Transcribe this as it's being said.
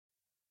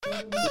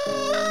Good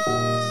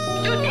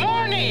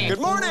morning.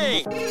 Good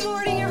morning. Good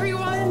morning,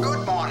 everyone.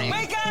 Good morning.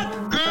 Wake up.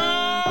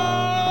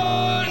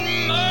 Good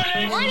morning.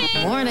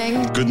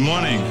 Morning. Good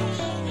morning.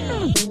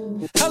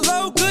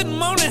 Hello, good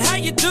morning, how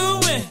you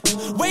doing?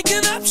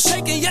 Waking up,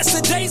 shaking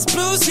yesterday's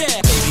blues, yeah.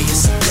 Baby,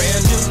 it's a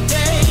brand new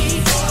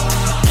day.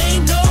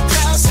 Ain't no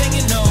clouds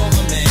hanging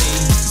over me.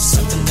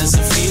 Something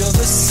doesn't feel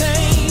the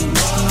same.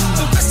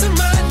 The rest of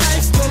my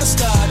life gonna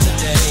start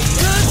today.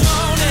 Good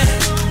morning.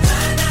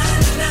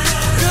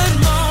 Good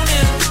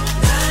morning.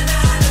 Good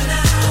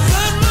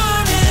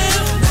morning.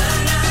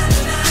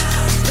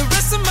 The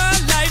rest of my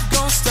life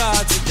gonna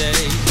start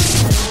today.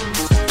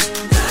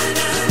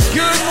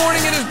 Good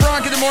morning, it is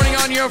Brock in the morning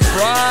on your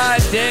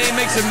Friday.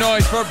 Make some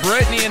noise for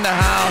Brittany in the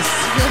house.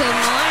 Good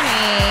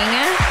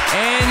morning.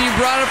 And you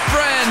brought a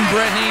friend,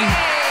 Brittany.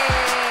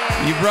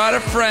 You brought a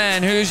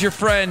friend. Who's your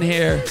friend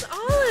here? It's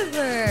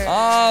Oliver.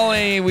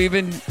 Ollie. We've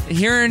been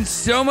hearing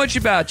so much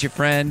about you,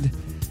 friend.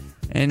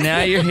 And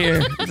now you're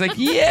here. It's like,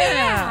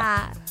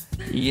 yeah,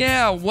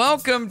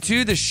 welcome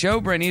to the show,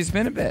 Brittany. It's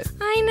been a bit.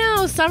 I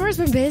know. Summer's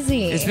been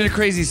busy. It's been a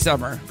crazy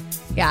summer.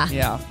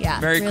 Yeah.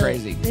 Very really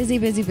crazy. Busy.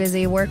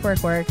 Work.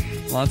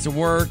 Lots of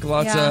work,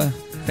 lots of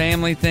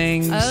family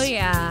things. Oh,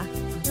 yeah.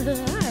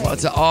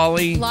 Lots of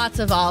Ollie. Lots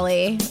of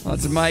Ollie.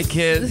 Lots of my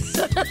kids.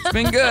 It's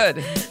been good.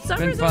 It's been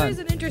Summer's fun. always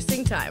an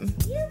interesting time.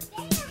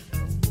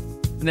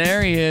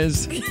 There he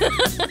is.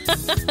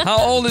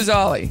 How old is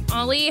Ollie?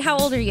 Ollie, how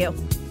old are you?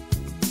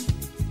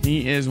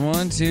 He is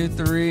 1, 2,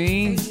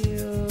 3,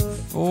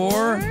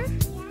 4.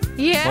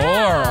 Yeah. 4.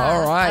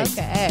 All right.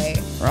 Okay.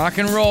 Rock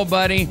and roll,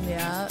 buddy.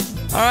 Yeah.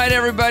 All right,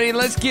 everybody,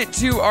 let's get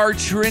to our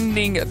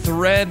trending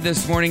thread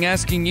this morning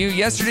asking you.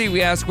 Yesterday,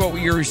 we asked what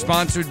your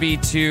response would be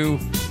to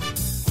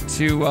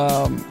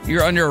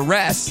you're under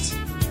arrest.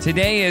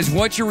 Today is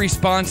what's your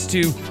response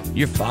to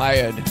you're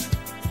fired.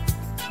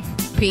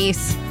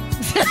 Peace.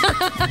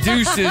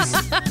 Deuces.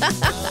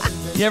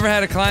 You ever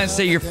had a client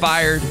say you're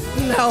fired?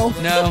 No.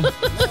 No.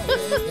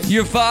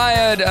 You're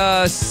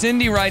fired.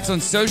 Cindy writes on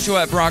social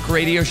at Brock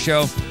Radio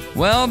Show.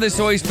 Well, this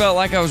always felt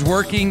like I was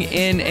working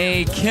in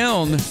a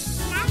kiln.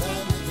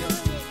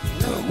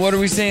 What are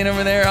we saying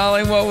over there,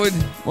 Ollie? What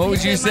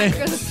would you say?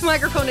 This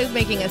microphone is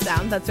making a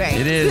sound. That's right.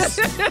 It is.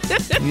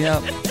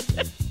 Yep.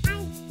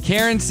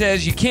 Karen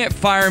says, you can't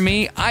fire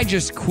me. I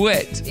just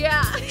quit.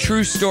 Yeah.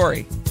 True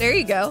story. There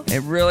you go.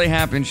 It really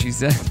happened, she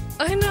said.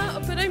 I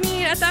know, but I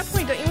mean, at that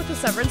point, don't you want the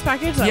severance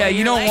package? Yeah,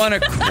 you don't want to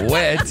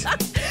quit.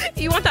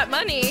 You want that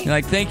money. You're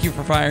like, thank you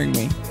for firing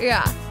me.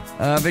 Yeah.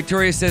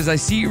 Victoria says, I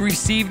see you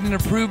received and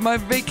approved my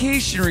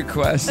vacation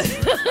request.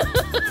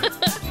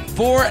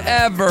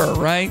 Forever,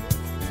 right?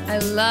 I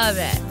love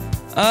it.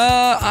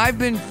 I've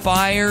been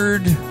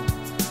fired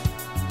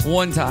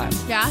one time.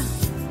 Yeah?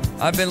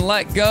 I've been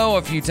let go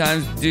a few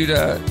times due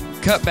to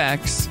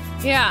cutbacks.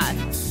 Yeah.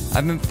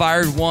 I've been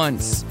fired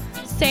once.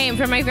 Same.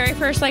 For my very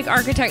first,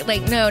 architect,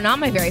 no, not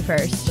my very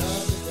first.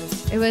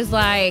 It was,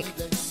 my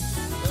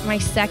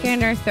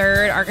second or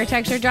third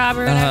architecture job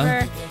or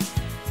whatever.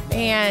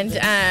 And,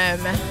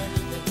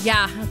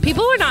 yeah,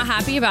 people were not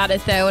happy about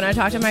it, though. When I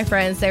talked to my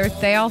friends,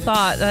 they all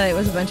thought that it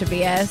was a bunch of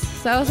BS.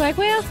 So I was like,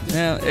 well.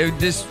 No,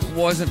 this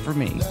wasn't for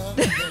me.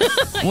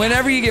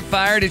 Whenever you get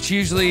fired, it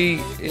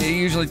usually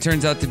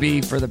turns out to be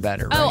for the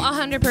better, right? Oh,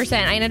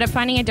 100%. I ended up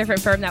finding a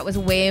different firm that was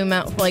way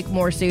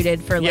more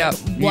suited for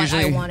what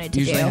I wanted to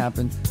do. Usually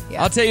happens.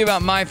 Yeah. I'll tell you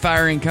about my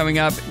firing coming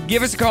up.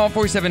 Give us a call,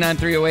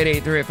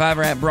 479-308-8385,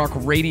 or at Brock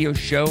Radio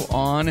Show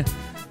on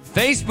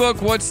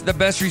Facebook. What's the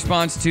best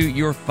response to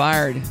you're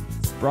fired?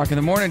 It's Brock in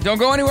the morning. Don't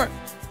go anywhere.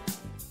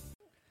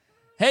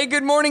 Hey,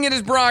 good morning. It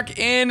is Brock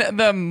in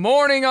the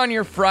morning on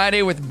your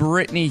Friday with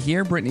Brittany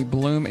here. Brittany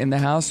Bloom in the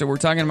house. So we're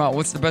talking about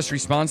what's the best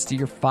response to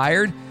you're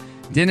fired.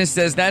 Dennis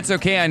says, that's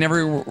okay. I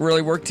never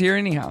really worked here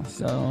anyhow.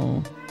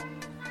 So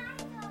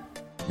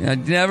I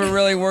never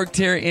really worked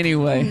here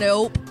anyway.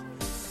 Nope.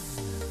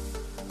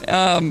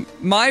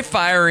 My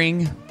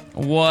firing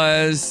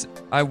was,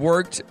 I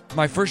worked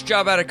my first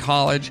job out of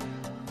college.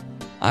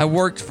 I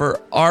worked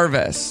for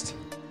Arvest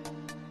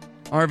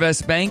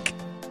Bank.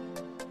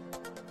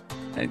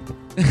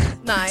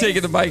 Nice.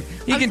 Taking the mic.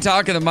 He can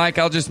talk in the mic.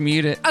 I'll just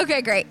mute it.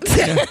 Okay, great.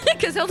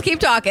 Because he'll keep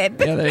talking.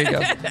 Yeah, there you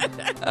go.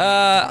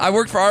 I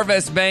worked for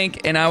Arvest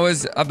Bank, and I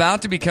was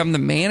about to become the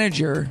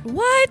manager.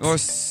 What? Or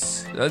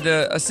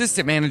the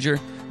assistant manager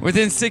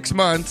within 6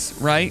 months,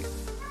 right,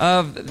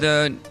 of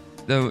the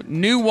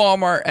new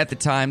Walmart at the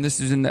time. This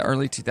was in the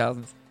early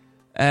 2000s.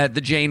 At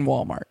the Jane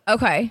Walmart.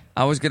 Okay.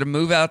 I was going to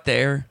move out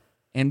there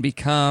and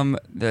become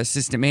the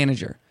assistant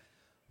manager.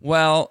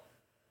 Well,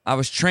 I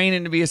was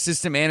training to be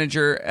assistant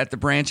manager at the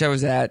branch I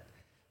was at,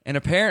 and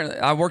apparently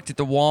I worked at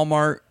the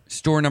Walmart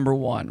store number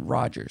 1,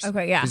 Rogers.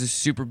 Okay, yeah. Because it's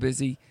super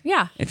busy.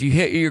 Yeah. If you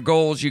hit your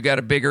goals, you got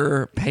a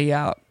bigger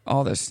payout,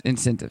 all this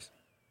incentives.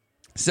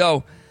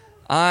 So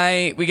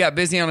we got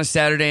busy on a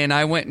Saturday, and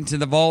I went into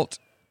the vault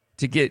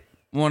to get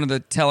one of the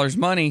tellers'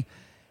 money,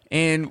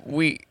 and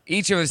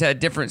each of us had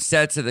different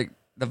sets of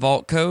the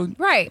vault code.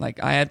 Right.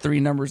 Like I had 3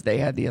 numbers, they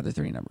had the other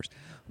 3 numbers.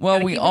 Well,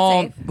 Gotta we keep it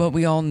all safe. but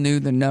we all knew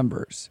the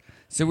numbers.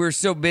 So we were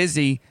so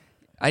busy,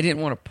 I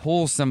didn't want to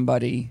pull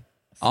somebody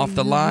off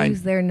the line.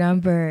 Use their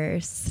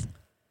numbers.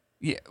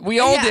 Yeah, we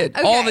all did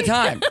all the okay.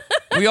 time.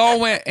 We all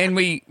went and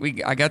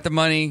I got the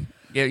money.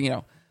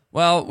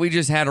 Well, we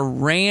just had a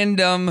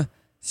random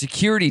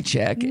security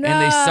check, and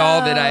they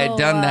saw that I had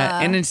done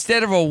that. And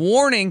instead of a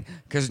warning,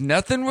 because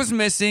nothing was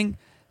missing,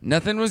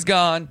 nothing was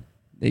gone,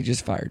 they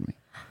just fired me.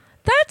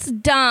 That's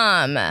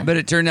dumb. But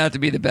it turned out to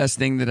be the best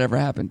thing that ever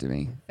happened to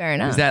me. Fair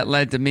enough. Because that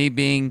led to me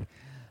being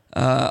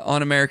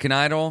on American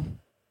Idol,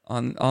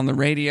 on the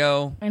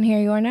radio. And here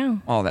you are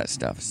now. All that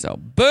stuff. So,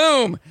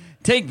 boom!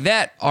 Take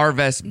that,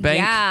 Arvest Bank.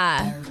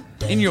 Yeah.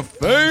 In your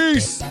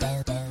face.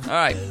 All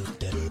right.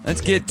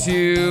 Let's get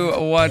to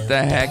what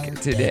the heck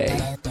today.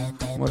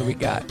 What do we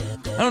got?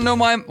 I don't know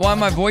why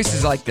my voice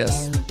is like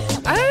this.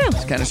 I don't know.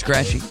 It's kind of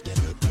scratchy.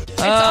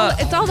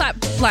 It's all that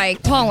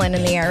like pollen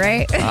in the air,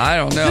 right? I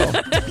don't know.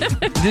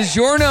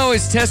 DiGiorno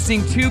is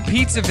testing 2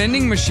 pizza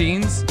vending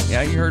machines.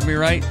 Yeah, you heard me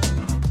right.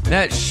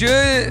 That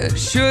should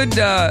shoot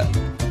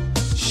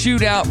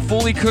out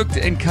fully cooked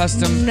and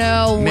custom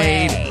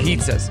made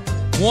pizzas.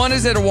 One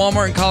is at a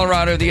Walmart in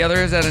Colorado. The other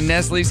is at a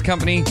Nestle's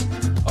company,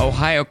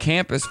 Ohio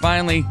campus.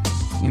 Finally,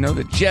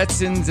 the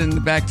Jetsons and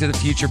the Back to the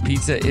Future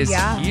pizza is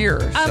here.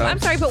 So. I'm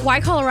sorry, but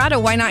why Colorado?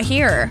 Why not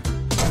here?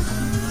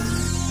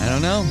 I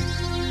don't know.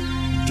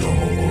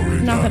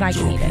 Not that I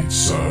can eat it.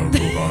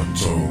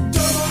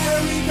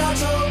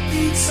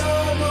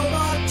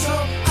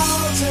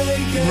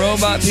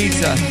 Robot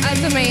pizza.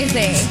 That's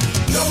amazing.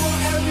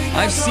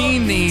 I've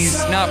seen these,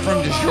 not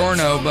from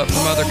DiGiorno, but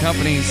from other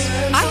companies.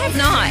 I have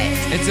not.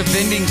 It's a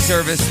vending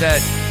service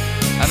that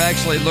I've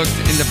actually looked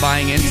into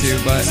buying into,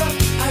 but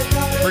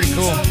pretty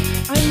cool.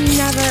 I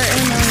never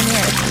in a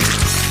million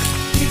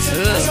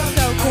years.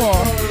 So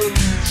cool.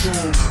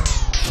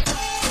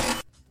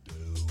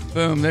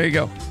 Boom, there you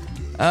go.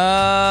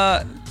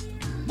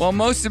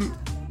 Let's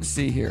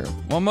see here.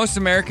 While most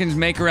Americans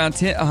make around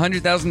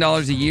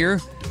 $100,000 a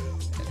year,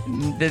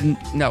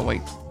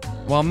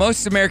 While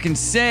most Americans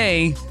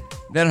say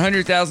that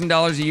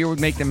 $100,000 a year would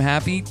make them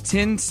happy,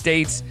 10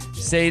 states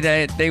say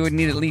that they would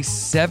need at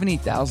least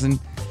 $70,000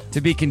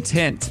 to be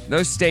content.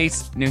 Those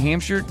states: New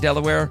Hampshire,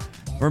 Delaware,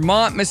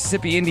 Vermont,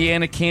 Mississippi,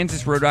 Indiana,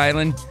 Kansas, Rhode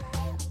Island,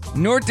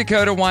 North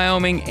Dakota,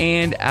 Wyoming,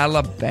 and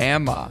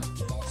Alabama.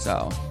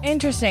 So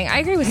interesting. I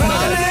agree with some of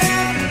those.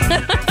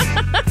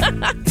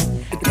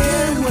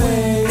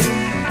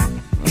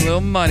 A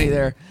little money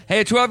there.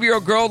 Hey, a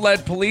 12-year-old girl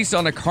led police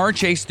on a car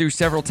chase through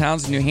several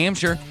towns in New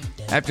Hampshire.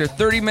 After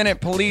 30 minutes,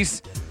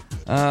 police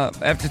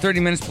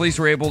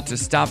were able to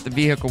stop the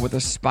vehicle with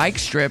a spike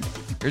strip.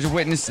 Here's a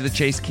witness to the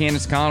chase,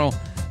 Candace Connell,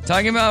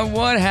 talking about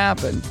what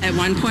happened. At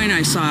one point,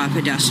 I saw a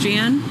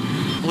pedestrian.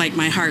 Like,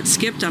 my heart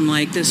skipped. I'm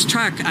like, this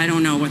truck, I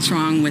don't know what's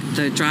wrong with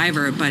the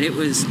driver, but it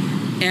was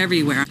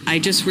everywhere. I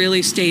just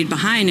really stayed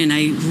behind, and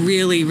I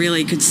really,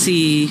 really could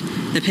see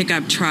the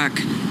pickup truck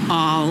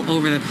all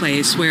over the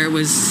place, where it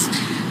was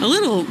a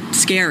little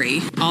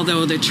scary.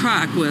 Although the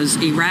truck was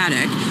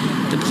erratic,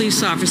 the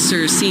police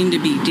officers seemed to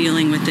be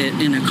dealing with it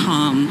in a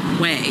calm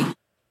way.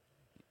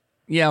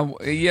 Yeah,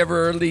 you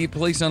ever lead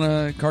police on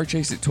a car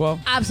chase at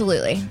 12?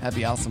 Absolutely. That'd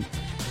be awesome.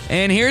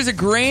 And here's a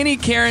granny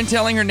Karen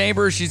telling her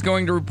neighbor she's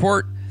going to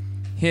report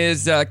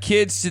his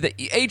kids to the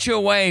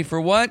HOA for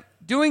what?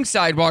 Doing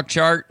sidewalk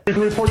chart. You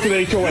can report to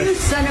the HOA. You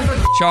son of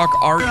a chalk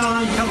art.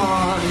 Come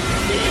on.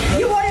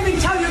 You won't even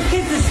tell your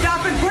kids to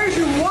stop it. Where's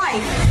your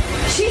wife?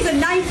 She's a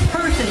nice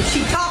person.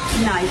 She talks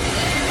nice.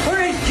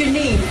 Where is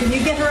Janine? Can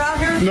you get her out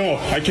here? No,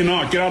 I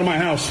cannot. Get out of my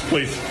house,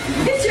 please.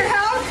 It's your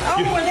house?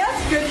 Oh, well,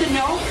 that's good to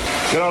know.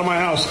 Get out of my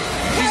house.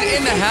 She's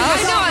in the house?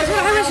 I know, that's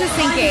what I was just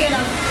thinking.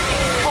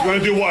 You're going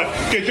to do what?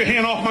 Get your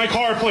hand off my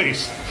car,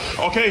 please.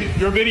 Okay?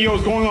 Your video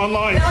is going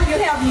online. Well, you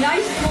have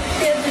nice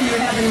kids and you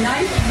have a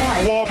nice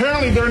wife. Well,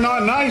 apparently they're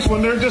not nice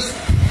when they're just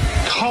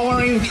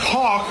coloring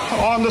chalk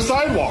on the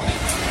sidewalk.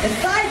 The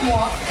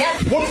sidewalk,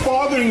 What's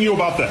bothering you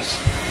about this?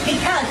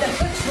 Because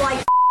it looks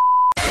like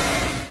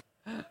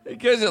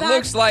Because it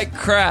looks like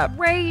crap.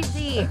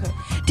 Crazy.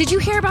 Did you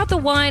hear about the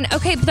one?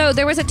 Okay, so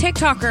there was a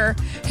TikToker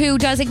who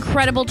does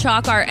incredible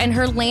chalk art, and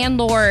her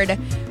landlord,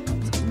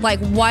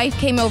 wife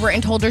came over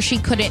and told her she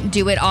couldn't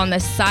do it on the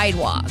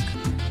sidewalk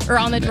or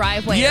on the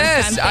driveway.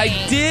 Yes, I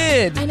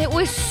did. And it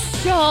was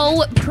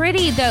so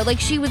pretty, though.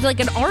 She was like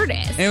an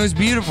artist. It was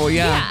beautiful,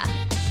 yeah.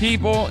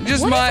 People,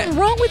 just what is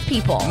wrong with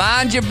people?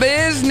 Mind your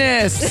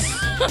business.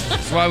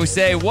 That's why we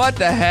say, what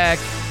the heck?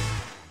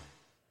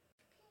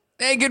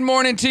 Hey, good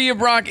morning to you,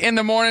 Brock in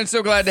the morning.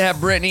 So glad to have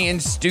Brittany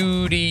in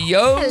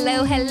studio.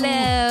 Hello.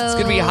 It's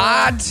going to be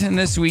hot and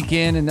this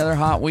weekend, another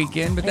hot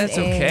weekend, but that's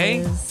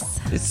okay.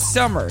 It's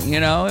summer,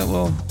 it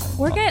will.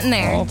 We're getting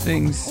there. All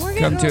things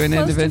come to an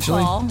end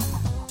eventually.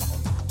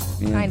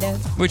 Kind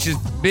of. Which is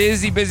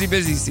busy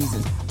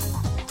season.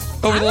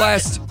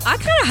 I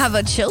kind of have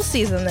a chill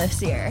season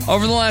this year.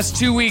 Over the last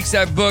 2 weeks,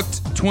 I've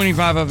booked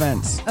 25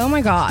 events. Oh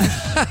my gosh.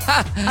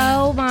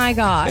 Oh my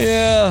gosh.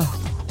 Yeah.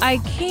 I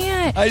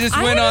can't. I just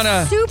went had on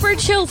a super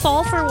chill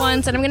fall for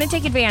once, and I'm going to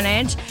take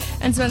advantage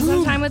and spend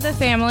some time with the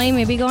family,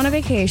 maybe go on a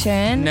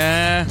vacation.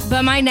 Nah.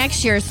 But my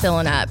next year is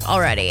filling up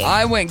already.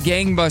 I went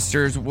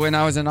gangbusters when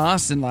I was in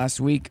Austin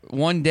last week.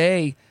 One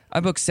day, I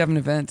booked 7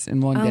 events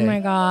in one day. Oh my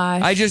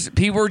gosh.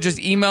 People were just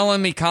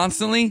emailing me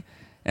constantly,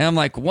 and I'm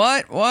like,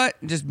 what?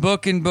 Just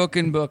booking.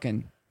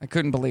 I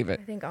couldn't believe it.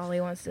 I think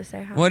Ollie wants to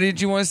say hi. What did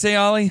you want to say,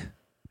 Ollie?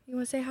 You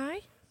want to say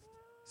hi?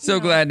 So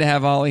glad to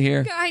have Ollie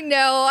here. I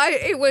know.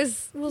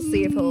 We'll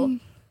see if he'll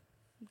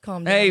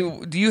calm down.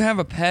 Hey, do you have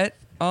a pet,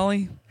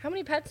 Ollie? How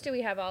many pets do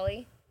we have,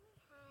 Ollie?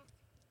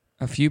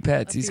 A few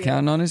pets. He's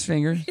counting on his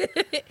fingers. Do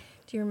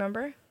you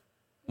remember?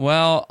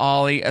 Well,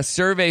 Ollie, a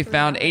survey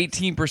found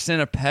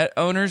 18% of pet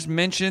owners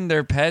mentioned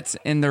their pets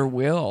in their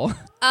will.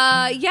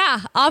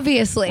 Yeah,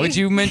 obviously. Would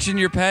you mention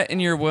your pet in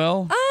your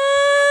will?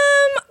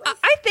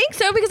 I think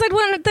so, because I'd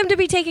want them to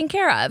be taken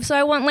care of. So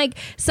I want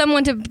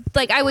someone to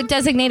I would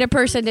designate a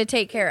person to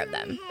take care of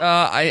them.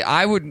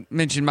 I would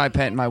mention my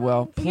pet in my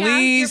will.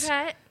 Please your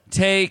pet?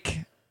 take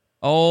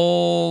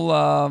old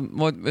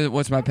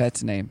what's my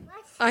pet's name?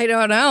 I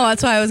don't know.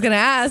 That's why I was going to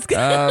ask.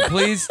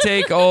 Please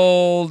take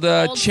old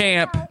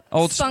Champ,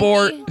 old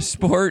Spunky.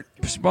 sport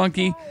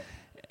Spunky.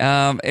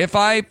 If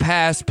I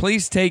pass,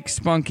 please take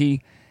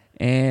Spunky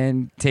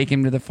and take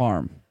him to the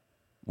farm.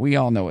 We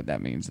all know what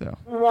that means, though.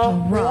 I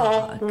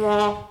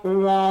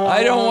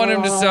don't want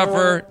him to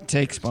suffer.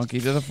 Take Spunky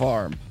to the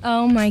farm.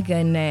 Oh, my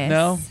goodness.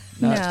 No?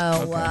 No.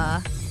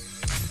 Okay.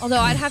 Although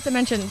I'd have to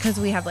mention, because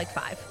we have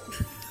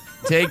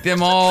 5. Take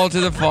them all to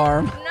the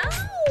farm. No.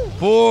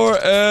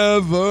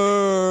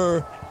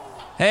 Forever.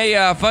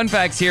 Hey, fun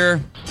facts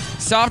here.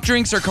 Soft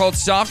drinks are called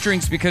soft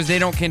drinks because they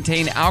don't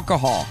contain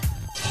alcohol.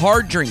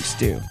 Hard drinks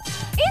do.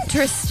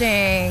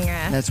 Interesting.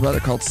 That's why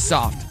they're called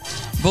soft.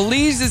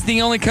 Belize is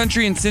the only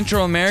country in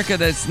Central America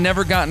that's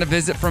never gotten a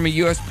visit from a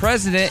U.S.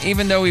 president,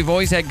 even though we've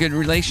always had good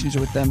relations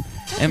with them.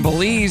 And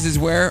Belize is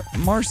where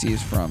Marcy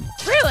is from.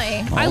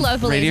 Really? I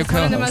love Belize. Radio It's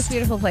one of the co-host. most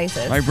beautiful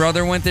places. My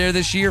brother went there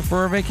this year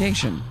for a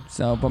vacation.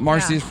 But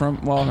Marcy is from,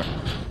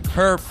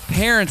 her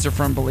parents are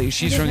from Belize.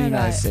 She's from the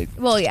United States.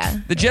 Well, yeah.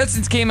 The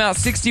Jetsons came out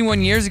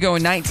 61 years ago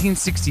in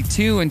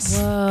 1962 and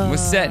was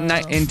set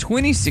in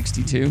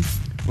 2062,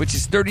 which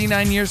is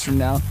 39 years from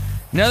now.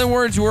 In other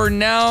words, we're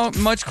now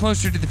much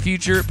closer to the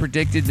future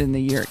predicted than the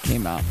year it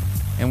came out.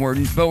 We're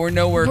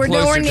nowhere closer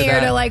nowhere near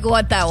to that. to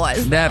what that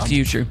was. That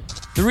future.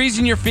 The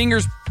reason your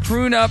fingers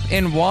prune up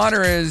in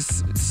water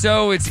is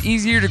so it's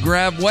easier to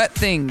grab wet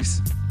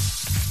things.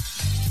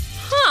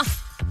 Huh.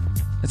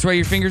 That's why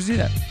your fingers do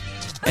that.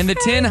 And the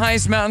 10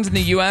 highest mountains in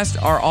the U.S.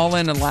 are all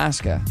in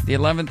Alaska. The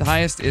 11th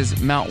highest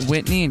is Mount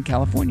Whitney in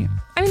California.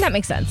 I mean, that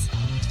makes sense.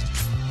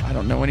 I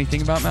don't know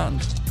anything about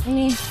mountains.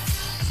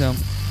 So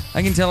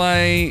I can tell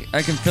I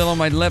can feel on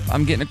my lip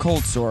I'm getting a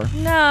cold sore.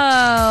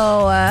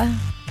 No.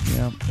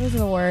 Yeah. Those are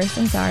the worst.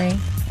 I'm sorry.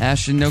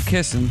 Ashton, no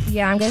kissing.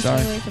 Yeah, I'm going to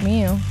stay away from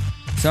you.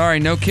 Sorry,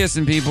 no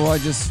kissing, people.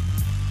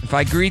 If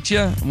I greet you,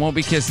 I won't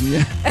be kissing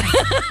you.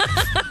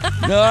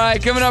 All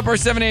right, coming up, our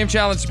 7 a.m.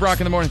 challenge, Brock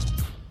in the morning.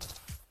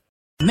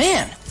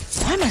 Man,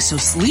 why am I so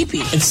sleepy?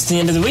 It's the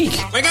end of the week.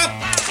 Wake up!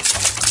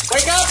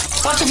 Wake up!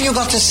 What have you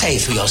got to say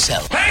for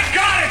yourself? Thank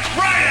God it's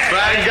Friday!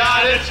 Thank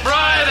God it's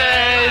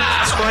Friday!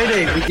 It's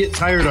Friday. We get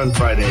tired on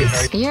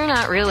Fridays. You're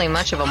not really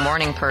much of a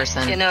morning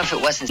person. You know, if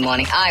it wasn't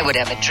morning, I would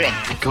have a drink.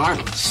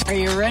 Regardless. Are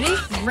you ready?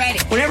 Ready.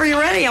 Whenever you're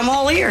ready, I'm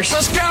all ears.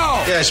 Let's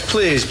go! Yes,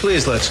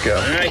 please, let's go.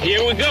 All right,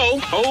 here we go.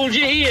 Hold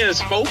your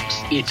ears,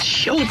 folks. It's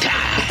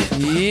showtime.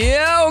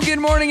 Yo, good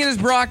morning. It is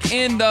Brock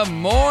in the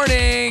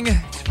morning.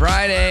 It's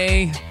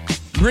Friday.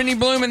 Brittany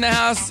Bloom in the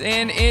house,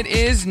 and it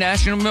is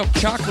National Milk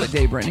Chocolate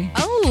Day, Brittany.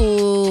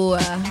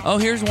 Oh,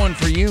 here's one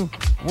for you.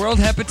 World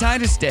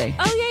Hepatitis Day.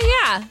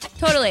 Oh, yeah.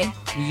 Totally.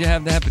 Did you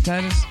have the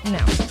hepatitis? No.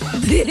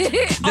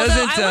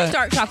 Although I like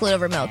dark chocolate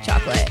over milk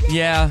chocolate.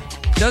 Yeah.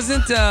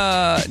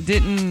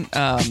 Didn't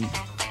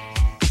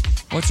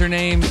what's her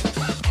name?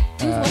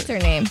 What's her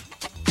name?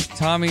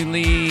 Tommy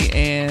Lee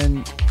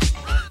and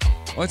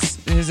what's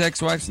his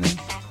ex-wife's name?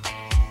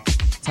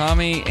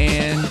 Tommy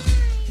and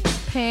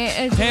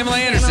Pamela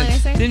Anderson.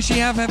 Didn't she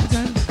have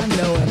hepatitis?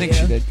 I think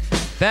she did.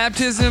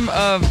 Baptism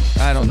of,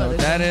 I don't know what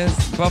that is.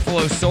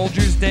 Buffalo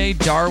Soldiers Day,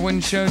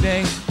 Darwin Show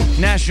Day,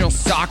 National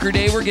Soccer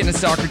Day. We're getting a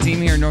soccer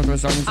team here in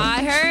Northwest Arkansas.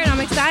 I heard. I'm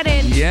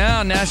excited.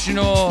 Yeah,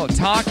 National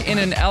Talk in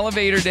an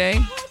Elevator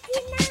Day,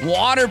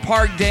 Water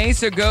Park Day.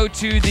 So go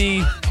to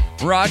the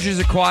Rogers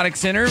Aquatic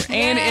Center. Yes.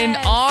 And in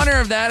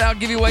honor of that, I'll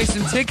give you away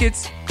some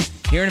tickets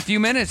here in a few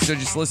minutes. So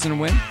just listen and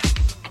win.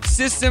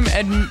 System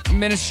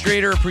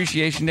Administrator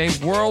Appreciation Day,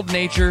 World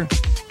Nature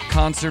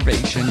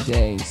Conservation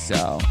Day.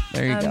 So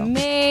there you go.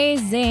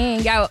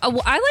 Amazing. Yeah, I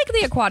like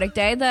the aquatic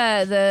day,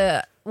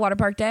 the water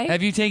park day.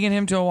 Have you taken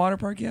him to a water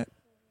park yet?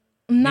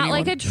 Not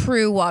like a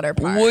true water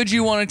park. Would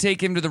you want to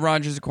take him to the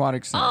Rogers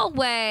Aquatic Center?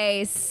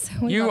 Always.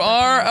 You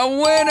are a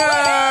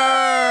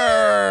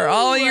winner.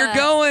 Ollie, you're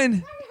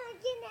going.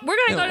 We're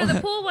going to go to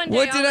the pool one day.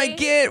 What did I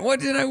get?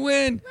 What did I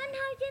win?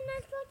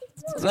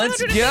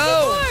 Let's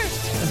go.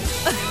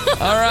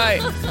 All right.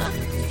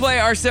 play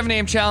our 7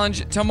 a.m.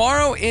 challenge.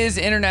 Tomorrow is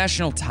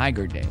International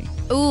Tiger Day.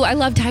 Ooh, I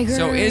love tigers.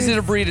 So is it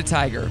a breed of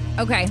tiger?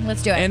 Okay,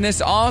 let's do it. And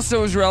this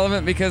also is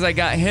relevant because I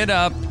got hit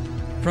up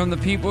from the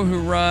people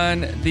who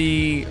run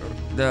the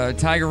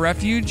Tiger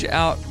Refuge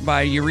out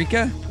by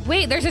Eureka.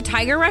 Wait, there's a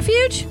tiger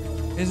refuge?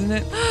 Isn't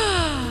it?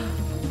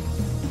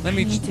 Let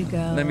me need to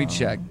go. Let me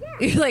check.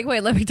 You're like,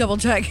 wait, let me double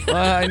check.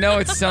 I know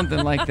it's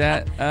something like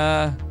that.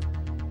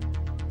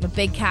 The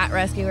big cat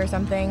rescue or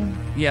something.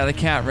 Yeah, the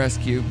cat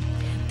rescue.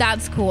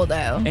 That's cool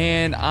though.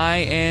 And I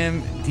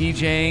am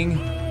DJing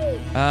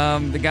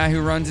the guy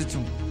who runs its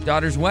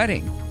daughter's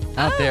wedding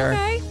out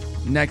there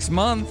next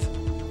month.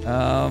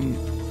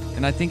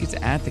 And I think it's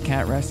at the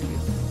cat rescue.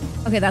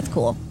 Okay, that's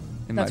cool.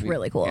 It That's might be.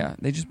 really cool. Yeah,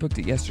 they just booked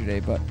it yesterday,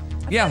 but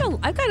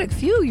I've got a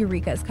few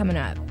Eurekas coming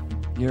up.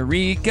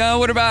 Eureka.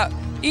 What about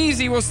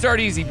easy? We'll start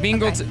easy.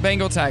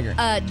 Bengal tiger.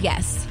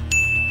 Yes.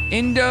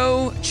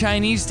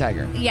 Indo-Chinese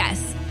tiger.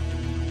 Yes.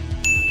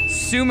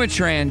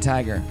 Sumatran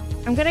tiger.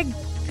 I'm gonna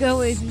go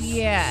with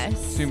yes.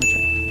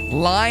 Sumatra.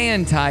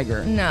 Lion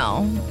tiger.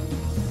 No.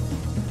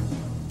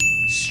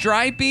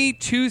 Stripy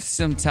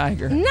toothsome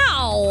tiger.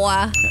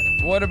 No.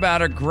 What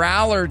about a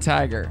growler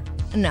tiger?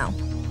 No.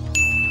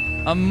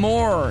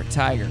 Amur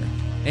tiger.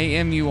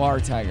 AMUR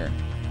tiger.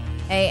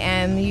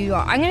 AMUR.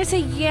 I'm gonna say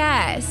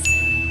yes.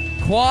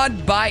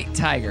 Quad bite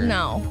tiger.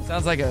 No.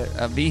 Sounds like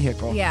a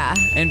vehicle. Yeah.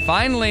 And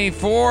finally,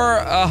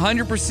 for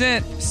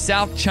 100%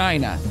 South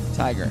China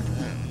tiger.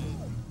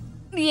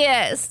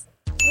 Yes.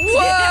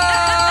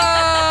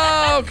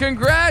 Whoa!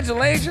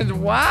 Congratulations.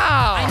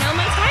 Wow. I know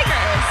my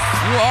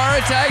You are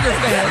a Tiger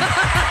fan.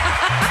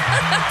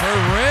 For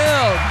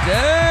real.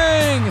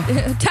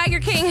 Dang.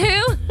 Tiger King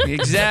who?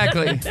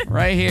 Exactly.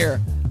 Right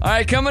here. All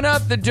right, coming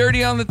up, the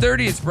Dirty on the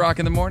 30. It's Brock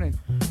in the Morning.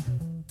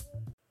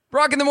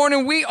 Brock in the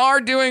Morning, we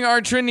are doing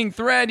our trending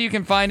thread. You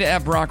can find it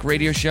at Brock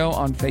Radio Show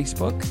on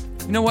Facebook.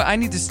 You know what? I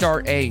need to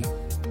start a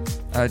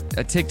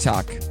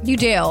TikTok. You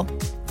do.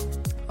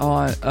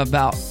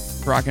 About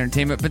Brock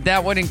Entertainment, but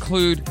that would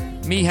include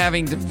me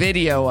having to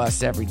video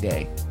us every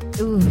day.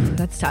 Ooh,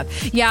 that's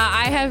tough. Yeah,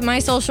 I have my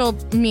social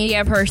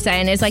media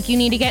person is like, you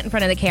need to get in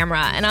front of the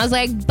camera. And I was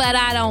like, but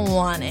I don't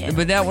want it.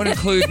 But that would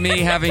include me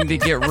having to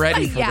get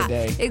ready for the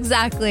day.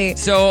 Exactly.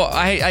 So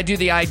I do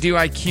the I Do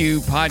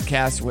IQ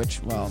podcast,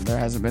 which, well, there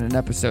hasn't been an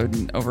episode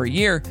in over a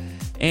year.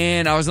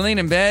 And I was laying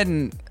in bed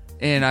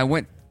and I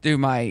went through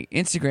my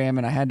Instagram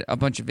and I had a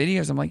bunch of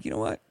videos. I'm like, you know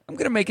what? I'm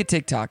going to make a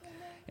TikTok.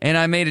 And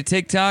I made a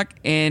TikTok,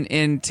 and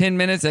in 10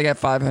 minutes, I got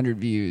 500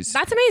 views.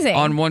 That's amazing.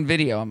 On one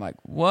video. I'm like,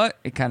 what?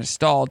 It kind of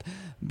stalled.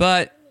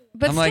 But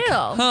I'm like,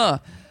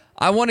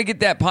 I want to get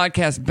that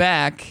podcast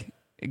back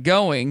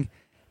going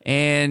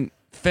and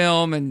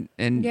film and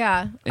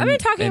yeah. I've been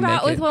talking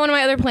about with one of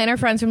my other planner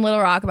friends from Little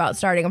Rock about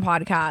starting a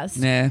podcast.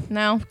 Nah.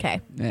 No? Okay.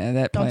 Nah,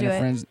 that Don't planner do it.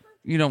 friends,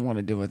 you don't want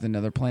to do it with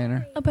another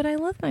planner. Oh, but I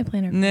love my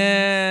planner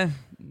friends.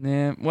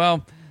 Nah.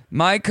 Well,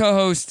 my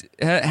co-host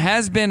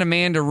has been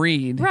Amanda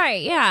Reed.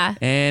 Right, yeah.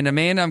 And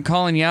Amanda, I'm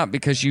calling you out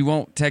because you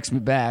won't text me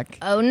back.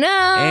 Oh, no.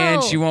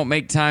 And she won't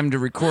make time to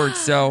record,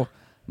 so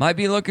might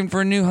be looking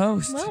for a new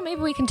host. Well,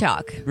 maybe we can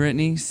talk.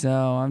 Brittany, so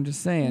I'm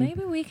just saying.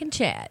 Maybe we can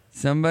chat.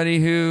 Somebody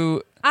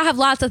who... I have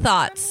lots of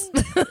thoughts.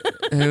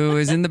 who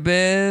is in the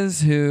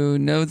biz, who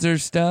knows their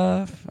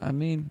stuff. I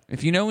mean,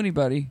 if you know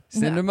anybody,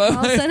 send them over.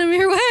 I'll send them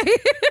your way.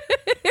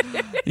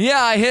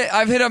 Yeah,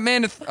 I've hit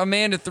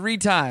Amanda 3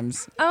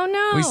 times. Oh,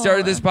 no. We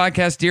started this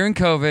podcast during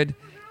COVID,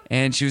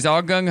 and she was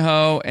all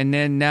gung-ho, and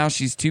then now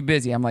she's too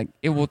busy. I'm like,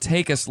 it will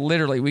take us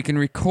literally, we can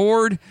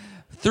record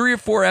 3 or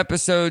 4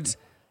 episodes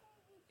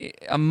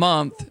a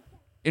month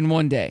in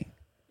one day.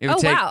 It would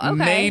take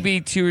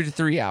maybe 2 to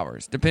 3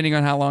 hours, depending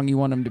on how long you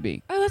want them to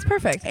be. Oh, that's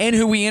perfect. And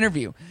who we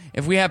interview.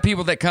 If we have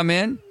people that come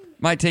in,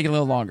 might take a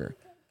little longer.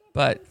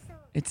 But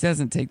it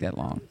doesn't take that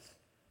long.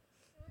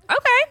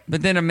 Okay.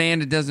 But then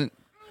Amanda doesn't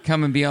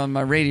come and be on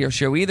my radio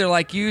show either,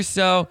 like you,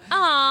 so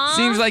Aww,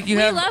 seems like you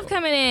have love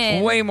coming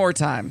in. way more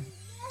time.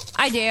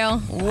 I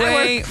do.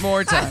 Way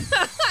more time.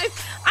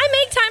 I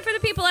make time for the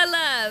people I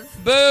love.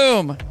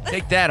 Boom.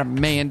 Take that,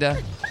 Amanda.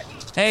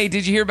 Hey,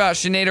 did you hear about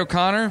Sinead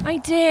O'Connor? I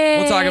did.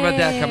 We'll talk about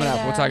that coming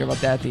up. We'll talk about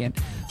that at the end.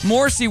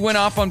 Morrissey went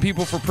off on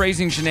people for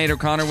praising Sinead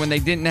O'Connor when they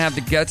didn't have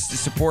the guts to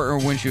support her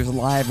when she was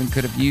alive and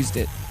could have used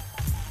it.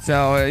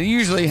 So it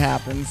usually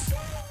happens.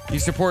 You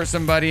support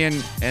somebody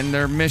and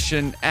their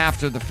mission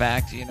after the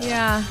fact, you know.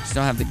 Yeah. Just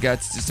don't have the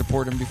guts to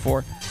support them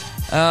before.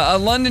 A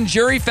London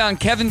jury found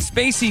Kevin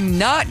Spacey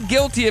not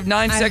guilty of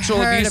 9 sexual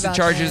abuse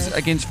charges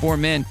against 4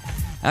 men.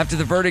 After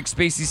the verdict,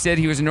 Spacey said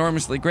he was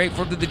enormously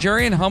grateful to the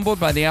jury and humbled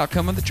by the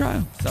outcome of the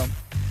trial. So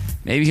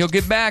maybe he'll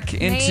get back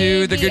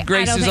into the good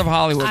graces of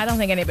Hollywood. I don't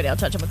think anybody will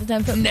touch him with a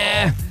 10-foot pole.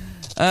 Nah.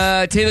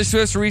 Taylor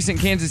Swift's recent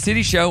Kansas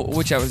City show,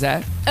 which I was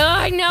at. Oh,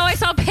 I know. I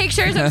saw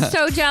pictures. I'm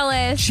so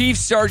jealous.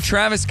 Chiefs star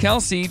Travis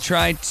Kelce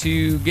tried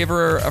to give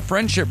her a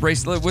friendship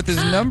bracelet with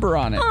his number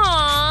on it.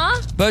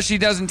 Aww. But she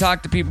doesn't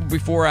talk to people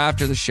before or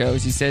after the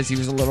shows. He says he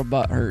was a little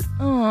butthurt.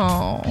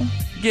 Oh.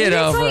 Get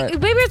over it.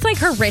 Maybe it's like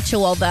her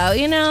ritual, though,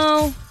 you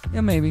know?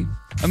 Yeah, maybe.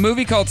 A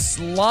movie called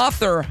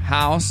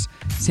Slaughterhouse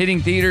It's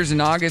hitting theaters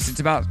in August. It's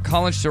about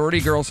college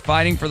sorority girls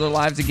fighting for their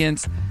lives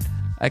against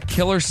a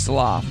killer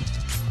sloth.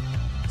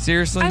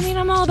 Seriously? I mean,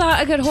 I'm all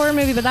about a good horror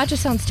movie, but that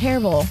just sounds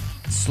terrible.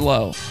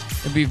 Slow.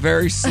 It'd be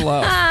very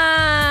slow.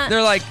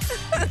 They're like,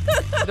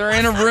 they're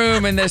in a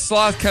room and the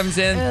sloth comes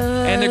in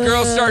and the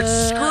girl starts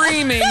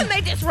screaming.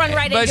 They just run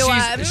right but into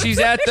him. she's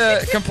at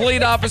the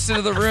complete opposite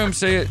of the room.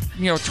 So,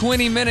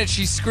 20 minutes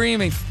she's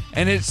screaming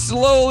and it's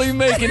slowly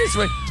making its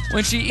way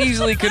when she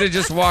easily could have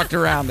just walked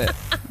around it.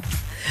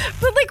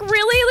 But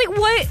really? Like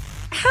what?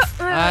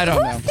 I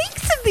don't know. Who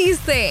thinks of these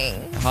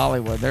things?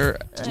 Hollywood. They're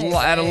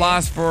at a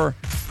loss for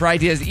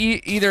ideas.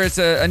 Either it's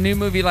a new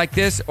movie like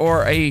this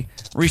or a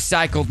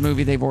recycled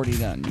movie they've already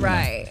done.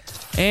 Right.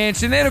 And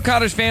Sinead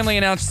O'Connor's family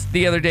announced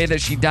the other day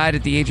that she died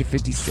at the age of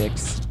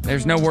 56.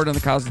 There's no word on the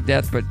cause of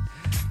death, but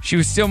she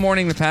was still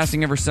mourning the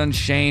passing of her son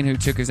Shane, who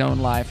took his own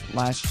life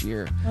last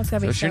year. That's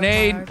gotta be so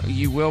Sinead, hard.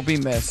 you will be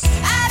missed.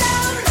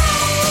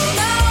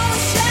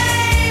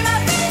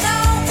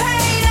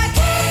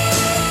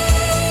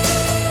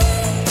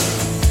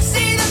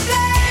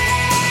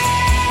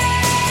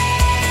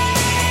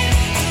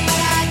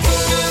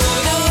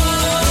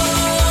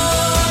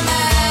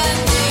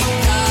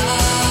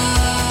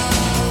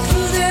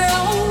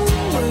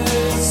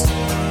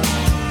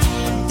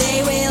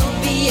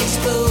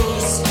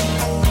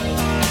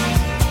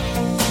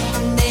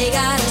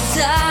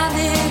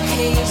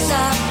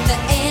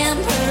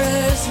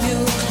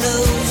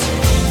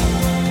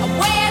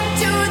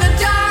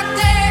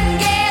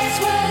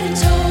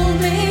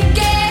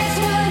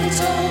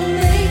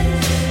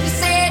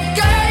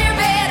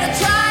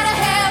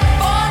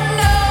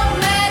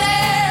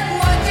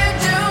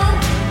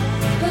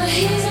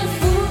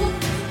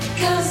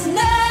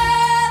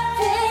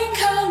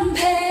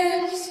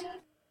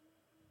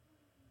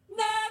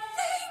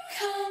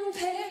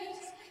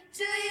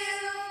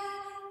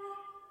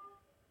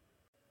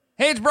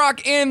 Hey, it's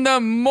Brock in the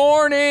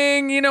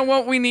morning. You know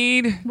what we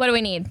need? What do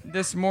we need?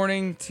 This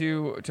morning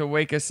to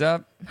wake us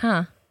up.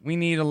 Huh. We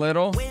need a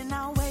little. When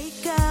I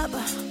wake up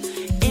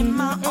in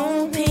my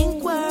own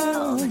pink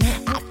world,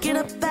 I get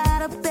up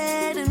out of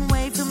bed and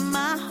wave to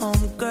my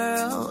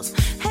homegirls.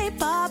 Hey,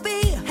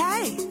 Bobby.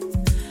 Hey.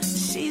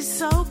 She's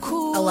so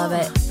cool. I love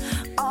it.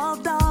 All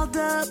dolled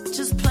up,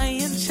 just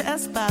playing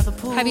chess by the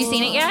pool. Have you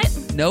seen it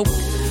yet? Nope.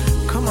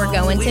 We're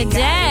going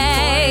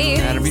today.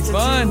 That'll be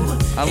fun.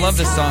 I love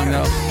this song,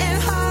 though.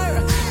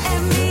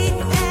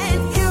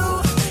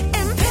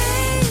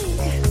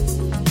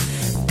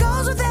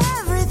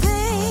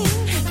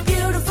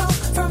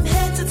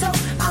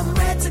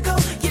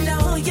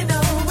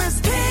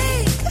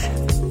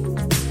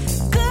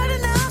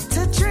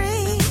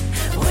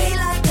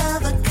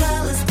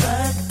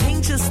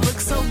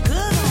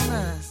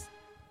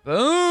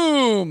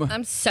 Boom!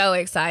 I'm so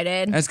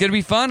excited. That's going to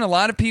be fun. A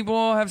lot of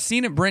people have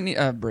seen it.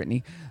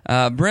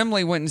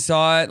 Brimley went and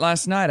saw it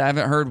last night. I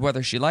haven't heard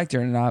whether she liked it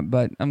or not,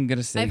 but I'm going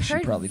to say I've she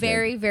heard probably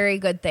very, did. very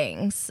good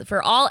things.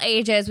 For all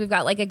ages, we've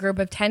got like a group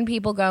of 10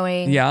 people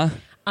going. Yeah.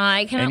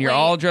 I cannot And you're wait.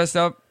 all dressed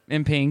up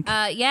in pink.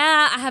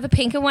 Yeah, I have a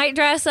pink and white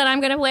dress that I'm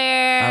going to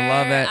wear. I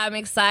love it. I'm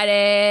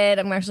excited.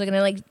 I'm actually going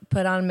to like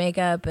put on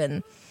makeup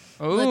and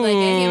look like a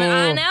Ooh. human.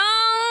 I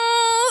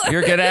know.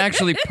 You're going to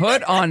actually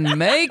put on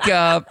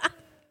makeup.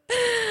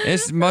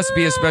 This must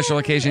be a special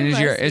occasion.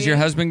 Is your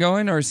husband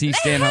going, or is he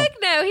staying home? Heck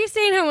no, he's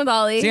staying home with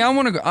Ollie. See, I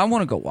want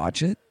to go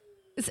watch it.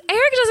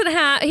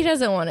 Eric he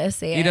doesn't want to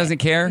see it. He doesn't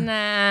care?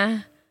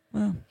 Nah.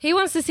 Well. He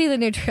wants to see the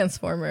new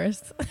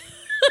Transformers.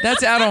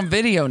 That's out on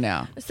video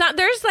now.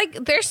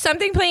 There's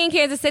something playing in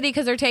Kansas City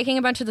because they're taking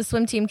a bunch of the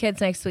swim team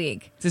kids next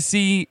week. To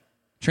see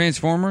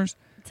Transformers?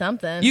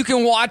 Something. You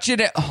can watch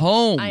it at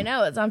home. I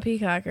know, it's on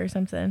Peacock or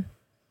something.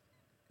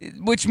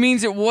 Which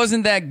means it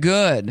wasn't that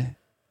good.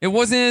 It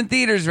wasn't in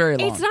theaters very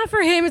long. It's not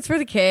for him, it's for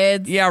the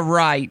kids. Yeah,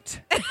 right.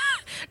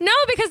 No,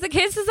 because the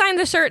kids designed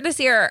the shirt this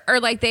year,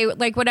 or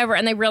whatever,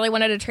 and they really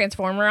wanted a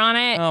Transformer on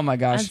it. Oh my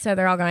gosh. And so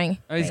they're all going.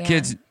 These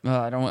kids,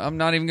 I'm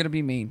not even going to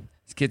be mean.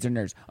 These kids are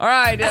nerds. All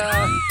right.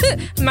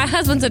 My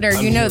husband's a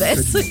nerd, you know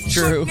this.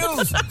 True.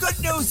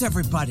 Good news,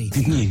 everybody.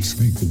 Good news.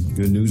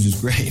 Good news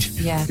is great.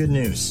 Yeah. Good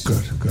news.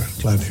 Good.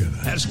 Glad to hear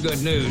that. That's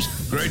good news.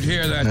 Great to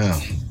hear that. Now,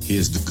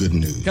 here's the good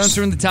news. Comes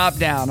from the top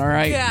down, all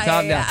right? Yeah,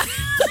 top yeah, down.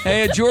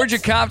 Hey, a Georgia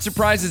cop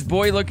surprises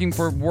boy looking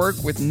for work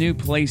with new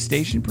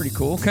PlayStation. Pretty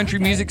cool. Country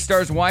music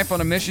star's wife on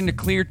a mission to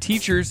clear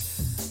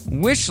teachers'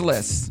 wish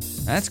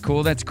lists. That's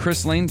cool. That's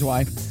Chris Lane's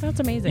wife. That's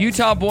amazing.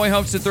 Utah boy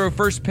hopes to throw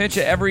first pitch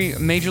at every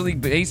Major League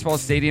Baseball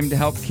stadium to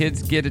help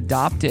kids get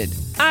adopted.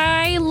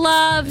 I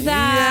love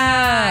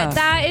that. Yeah.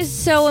 That is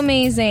so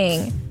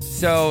amazing.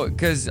 So,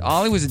 because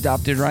Ollie was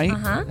adopted, right?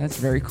 Uh-huh. That's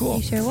very cool.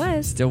 He sure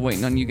was. Still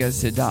waiting on you guys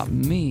to adopt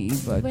me,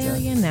 but... Well,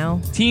 you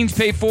know. Teens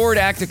pay forward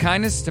act of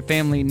kindness to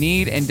family in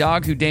need, and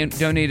dog who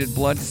donated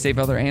blood to save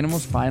other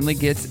animals finally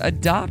gets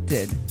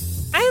adopted.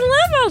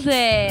 I love all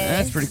this.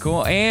 That's pretty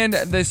cool. And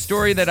the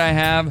story that I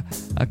have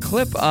a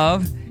clip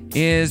of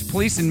is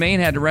police in Maine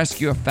had to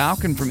rescue a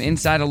falcon from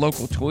inside a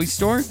local toy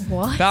store.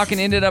 What? Falcon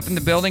ended up in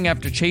the building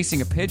after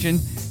chasing a pigeon.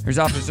 There's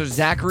Officer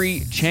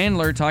Zachary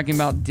Chandler talking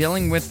about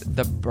dealing with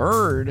the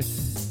bird.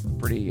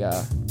 pretty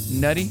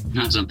nutty.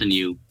 Not something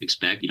you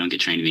expect. You don't get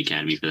trained in the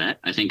academy for that.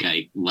 I think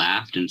I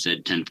laughed and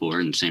said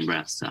 10-4 in the same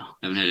breath. So I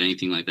haven't had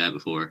anything like that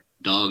before.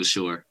 Dogs,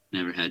 sure.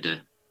 Never had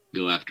to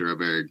go after a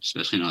bird,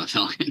 especially not a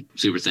falcon.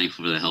 Super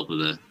thankful for the help of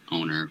the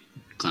owner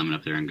climbing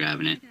up there and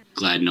grabbing it.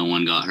 Glad no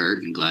one got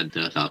hurt and glad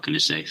the falcon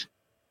is safe.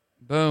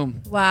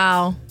 Boom.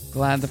 Wow.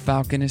 Glad the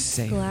falcon is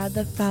safe. Glad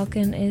the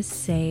falcon is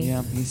safe.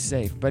 Yeah, he's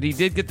safe. But he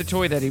did get the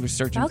toy that he was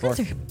searching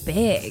Falcons for. are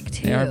big,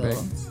 too. They are big.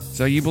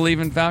 So you believe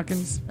in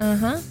falcons?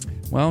 Uh-huh.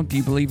 Well, do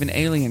you believe in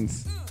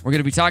aliens? We're going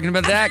to be talking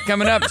about that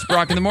coming up. It's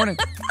Brock in the Morning.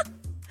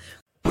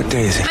 What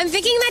day is it? I'm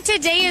thinking that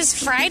today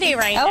is Friday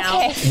right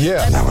now.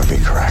 Yeah, that would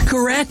be correct.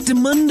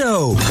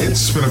 Correct-mundo.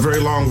 It's been a very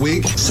long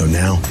week, so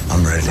now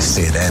I'm ready to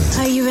see it end.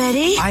 Are you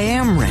ready? I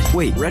am ready.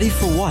 Wait, ready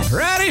for what?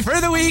 Ready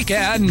for the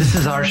weekend. This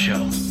is our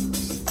show.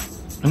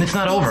 And it's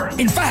not over.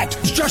 In fact,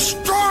 it's just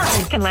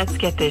starting. And let's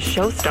get this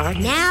show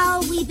started.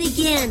 Now we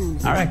begin.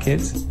 All right,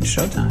 kids. It's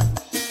showtime.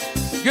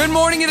 Good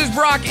morning. It is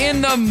Brock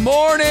in the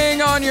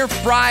morning on your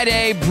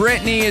Friday.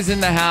 Brittany is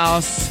in the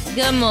house.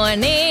 Good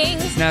morning.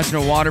 It's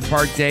National Water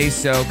Park Day,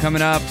 so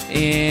coming up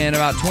in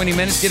about 20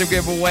 minutes, get a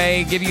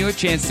giveaway, give you a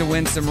chance to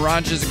win some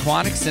Rogers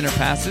Aquatic Center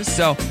passes.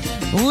 So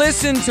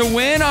listen to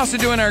win. Also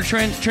doing our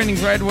trending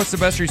thread, what's the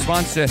best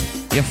response to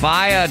 "you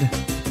fired"?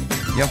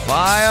 You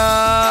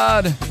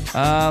fired.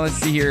 Let's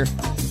see here.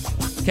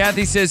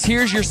 Kathy says,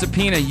 here's your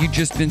subpoena. You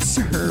just been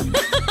served.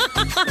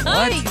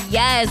 What?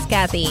 Yes,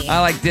 Kathy. I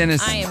like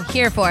Dennis. I am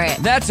here for it.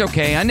 That's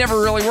okay. I never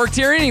really worked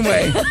here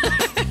anyway.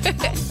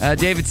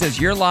 David says,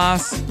 your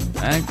loss.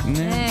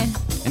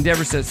 And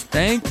Deborah says,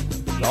 thank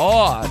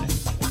God.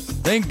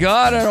 Thank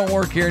God I don't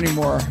work here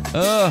anymore.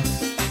 Let's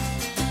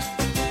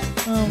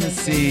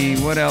see.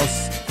 What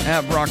else?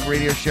 At Brock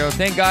Radio Show.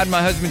 Thank God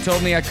my husband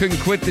told me I couldn't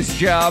quit this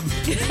job.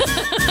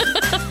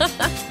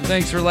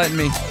 Thanks for letting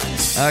me.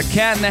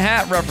 Cat in the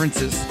Hat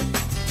references.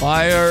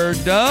 Fired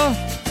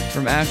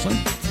from Ashlyn.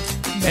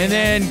 And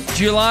then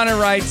Giuliana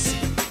writes,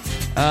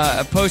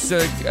 posts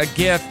a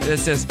GIF that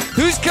says,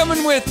 who's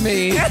coming with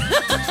me?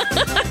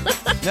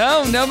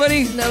 No,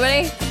 nobody?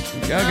 Nobody?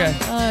 Okay.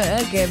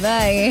 Okay,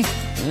 bye.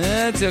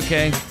 That's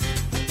okay.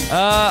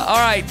 All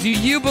right. Do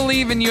you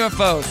believe in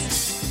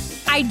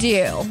UFOs? I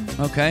do.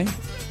 Okay.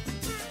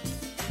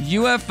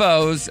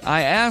 UFOs,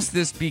 I asked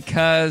this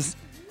because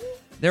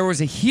there was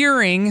a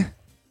hearing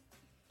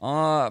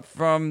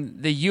from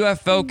the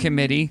UFO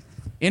committee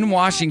in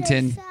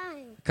Washington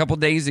a couple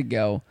days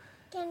ago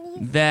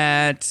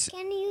that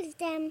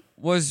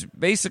was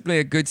basically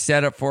a good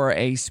setup for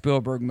a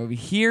Spielberg movie.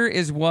 Here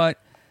is what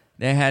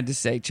they had to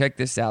say. Check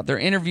this out. They're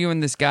interviewing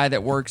this guy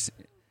that works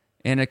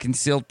in a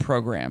concealed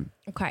program.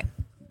 Okay.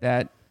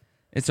 That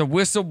it's a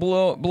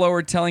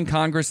whistleblower telling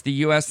Congress the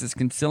U.S. is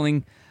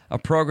concealing a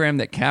program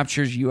that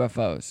captures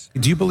UFOs.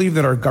 Do you believe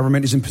that our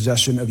government is in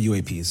possession of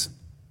UAPs?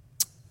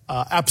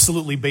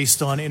 Absolutely,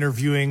 based on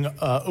interviewing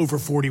over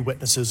 40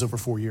 witnesses over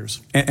 4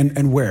 years.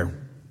 And where?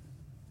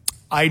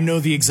 I know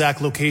the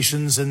exact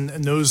locations, and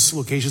those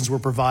locations were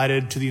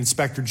provided to the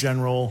Inspector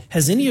General.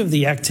 Has any of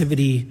the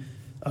activity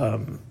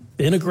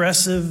been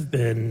aggressive,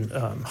 been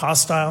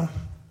hostile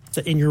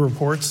in your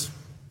reports?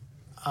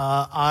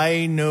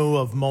 I know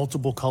of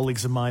multiple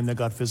colleagues of mine that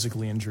got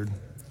physically injured.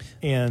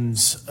 And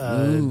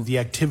the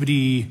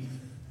activity...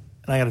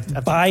 And I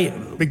gotta,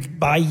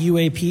 by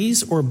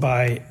UAPs or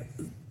by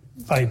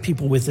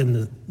people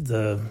within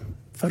the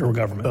federal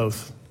government?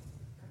 Both.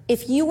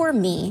 If you were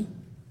me,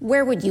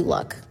 where would you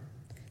look?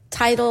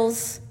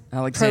 Titles,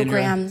 Alexandria,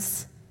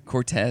 programs,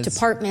 Cortez,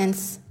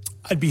 departments.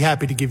 I'd be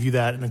happy to give you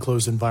that in a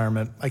closed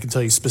environment. I can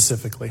tell you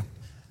specifically.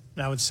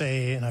 And I would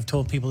say, and I've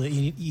told people that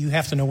you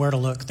have to know where to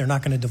look. They're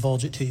not going to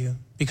divulge it to you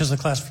because of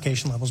the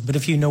classification levels. But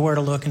if you know where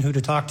to look and who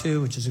to talk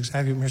to, which is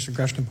exactly what Mr.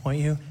 Grush can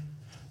point you,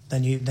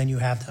 then you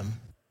have them.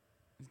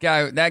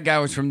 That guy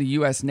was from the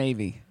U.S.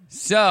 Navy.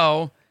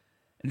 So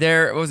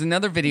there was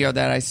another video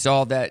that I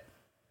saw that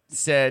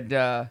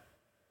said,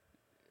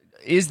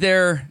 is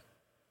there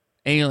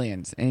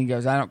aliens? And he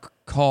goes, I don't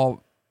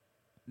call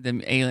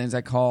them aliens.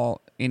 I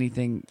call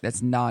anything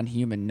that's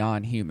non-human.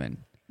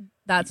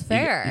 That's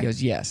fair. He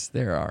goes, yes,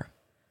 there are.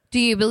 Do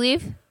you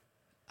believe?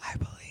 I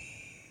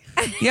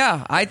believe.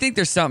 Yeah, I think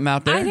there's something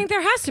out there. I think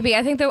there has to be.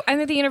 I think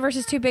the universe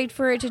is too big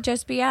for it to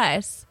just be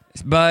us.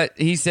 But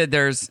he said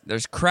there's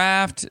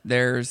craft,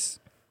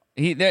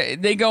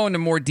 they go into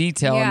more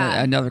detail in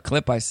another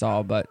clip I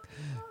saw, but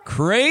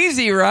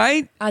crazy,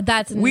 right?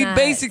 That's We've nuts.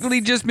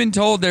 basically just been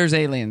told there's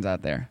aliens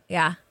out there.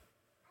 Yeah.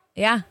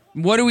 Yeah.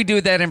 What do we do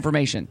with that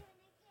information?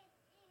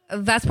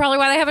 That's probably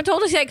why they haven't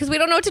told us yet, because we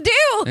don't know what to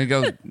do. They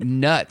go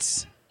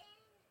nuts.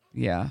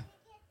 Yeah.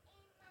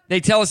 They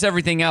tell us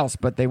everything else,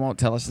 but they won't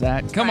tell us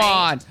that. Come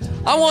on.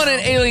 I want an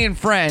alien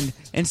friend,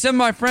 and some of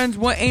my friends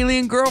want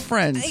alien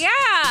girlfriends.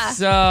 Yeah.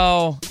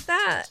 So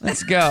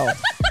let's go.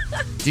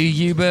 Do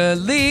you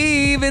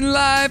believe in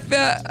life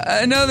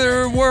in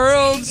other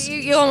worlds?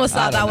 You almost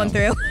thought that one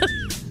through.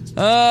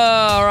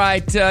 All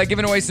right.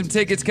 Giving away some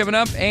tickets coming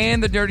up,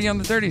 and the Dirty on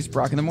the 30s.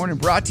 Brock in the Morning,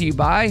 brought to you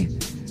by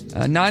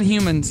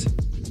non-humans.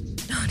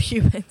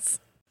 Non-humans.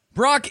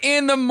 Brock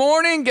in the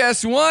morning.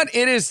 Guess what?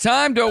 It is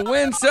time to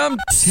win some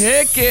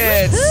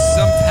tickets,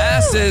 some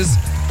passes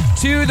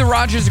to the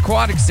Rogers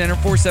Aquatic Center.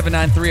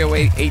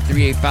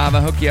 479-308-8385.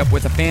 I'll hook you up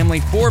with a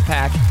family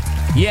 4-pack.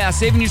 Yeah,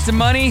 saving you some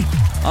money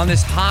on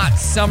this hot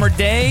summer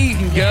day. You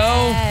can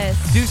go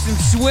do some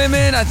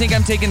swimming. I think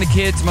I'm taking the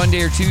kids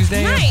Monday or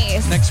Tuesday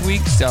next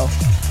week. So,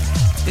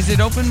 is it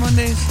open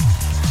Mondays?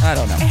 I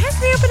don't know. It has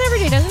to be open every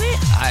day, doesn't it?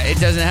 It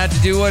doesn't have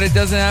to do what it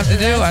doesn't have to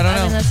do. I don't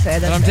know. that's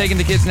fair. But I'm taking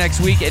the kids next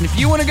week. And if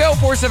you want to go,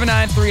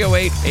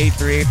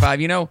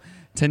 479-308-8385. You know,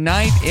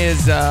 tonight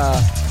is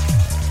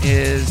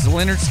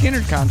Leonard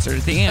Skinner concert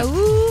at the Amp.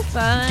 Ooh,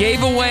 fun.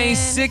 Gave away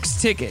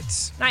 6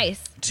 tickets.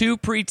 Nice. 2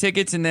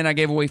 pre-tickets, and then I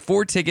gave away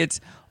 4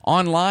 tickets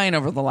online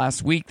over the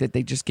last week that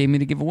they just gave me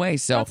to give away.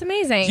 So that's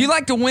amazing. If you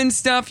like to win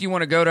stuff, you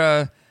want to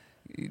go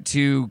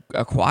to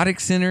aquatic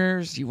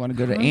centers, you want to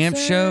go to amp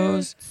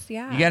shows,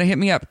 you got to hit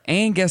me up.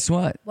 And guess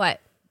what?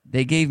 What?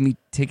 They gave me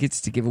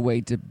tickets to give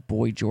away to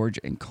Boy George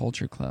and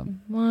Culture Club.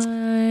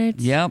 What?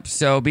 Yep.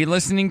 So be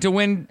listening to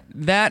win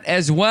that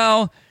as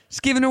well.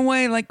 Just giving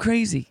away like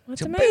crazy.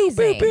 That's so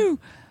amazing. Boo.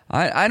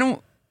 I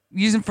don't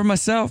use them for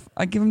myself.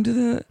 I give them to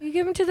the... You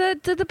give them to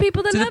the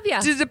people that love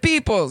you. To the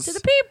peoples. To the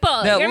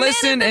people. That You're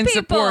listen and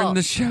support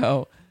the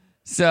show.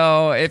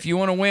 So if you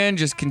want to win,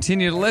 just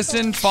continue to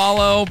listen.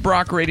 Follow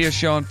Brock Radio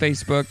Show on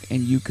Facebook,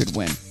 and you could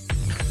win.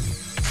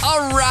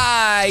 All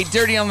right.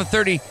 Dirty on the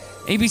 30.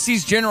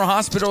 ABC's General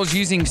Hospital is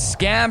using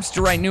scabs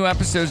to write new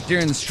episodes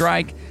during the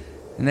strike.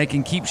 And they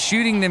can keep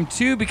shooting them,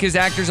 too, because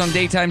actors on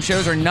daytime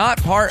shows are not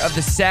part of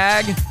the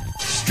SAG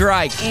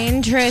strike.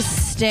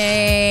 Interesting.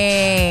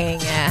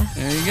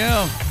 There you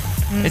go.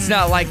 It's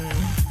not like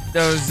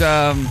those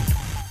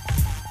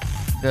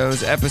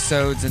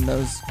episodes and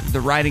the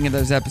writing of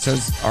those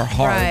episodes are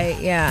hard. Right,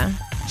 yeah.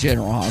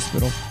 General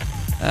Hospital.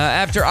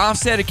 After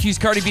Offset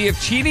accused Cardi B of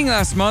cheating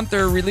last month,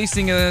 they're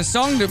releasing a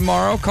song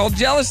tomorrow called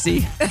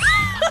Jealousy.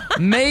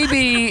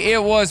 Maybe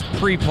it was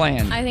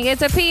pre-planned. I think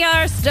it's a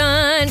PR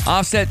stunt.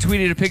 Offset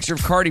tweeted a picture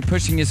of Cardi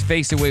pushing his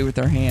face away with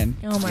her hand.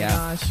 Oh my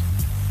gosh.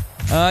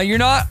 You're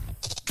not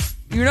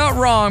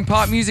wrong.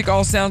 Pop music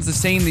all sounds the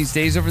same these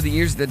days. Over the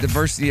years, the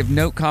diversity of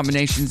note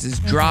combinations has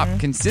dropped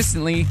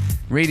consistently.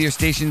 Radio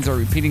stations are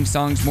repeating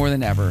songs more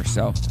than ever.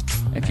 So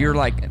if you're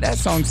like, that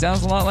song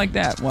sounds a lot like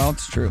that, well,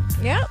 it's true.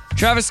 Yep.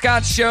 Travis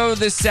Scott's show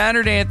this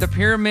Saturday at the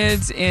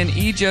Pyramids in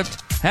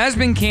Egypt has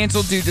been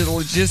canceled due to the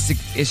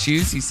logistic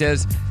issues. He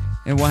says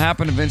it will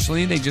happen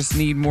eventually. They just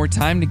need more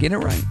time to get it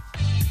right.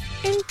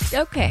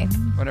 Okay.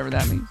 Whatever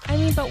that means. I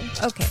mean, but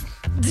okay.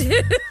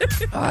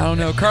 I don't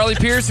know. Carly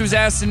Pierce was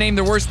asked to name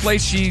the worst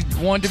place she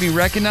wanted to be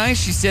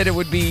recognized. She said it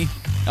would be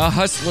a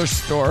Hustler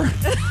store.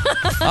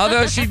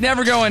 Although she'd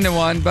never go into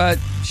one, but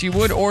she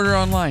would order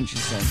online, she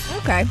said.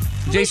 Okay.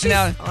 Jason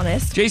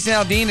honest. Jason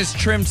Aldean has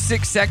trimmed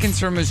 6 seconds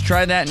from his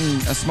Try That in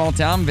a Small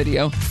Town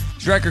video.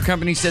 His record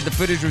company said the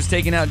footage was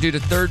taken out due to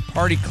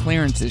third-party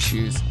clearance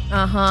issues.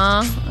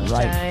 Uh-huh. Okay.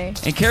 Right.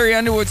 And Carrie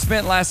Underwood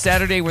spent last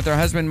Saturday with her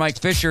husband, Mike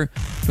Fisher,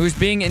 who is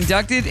being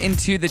inducted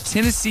into the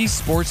Tennessee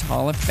Sports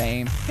Hall of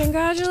Fame.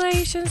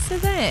 Congratulations to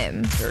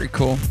them. Very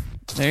cool.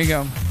 There you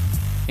go.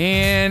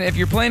 And if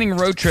you're planning a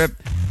road trip,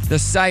 the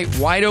site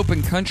Wide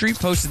Open Country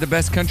posted the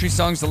best country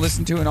songs to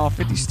listen to in all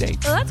 50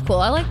 states. Oh, that's cool.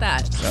 I like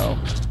that. So,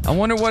 I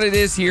wonder what it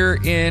is here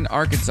in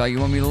Arkansas. You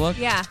want me to look?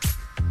 Yeah.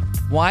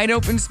 Wide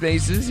Open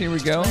Spaces. Here we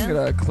go. I'm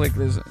going to click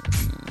this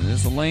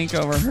link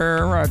over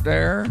here, right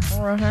there.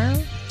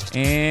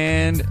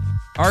 And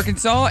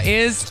Arkansas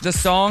is the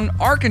song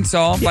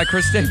Arkansas by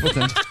Chris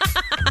Stapleton.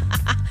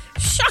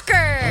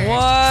 Shocker.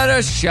 What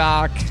a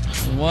shock.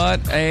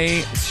 What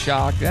a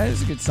shock. That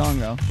is a good song,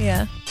 though.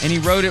 Yeah. And he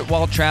wrote it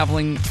while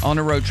traveling on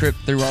a road trip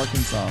through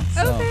Arkansas.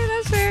 So. Okay,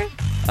 that's fair.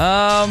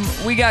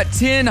 We got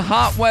 10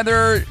 hot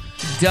weather,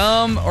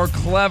 dumb or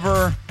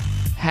clever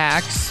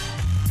hacks.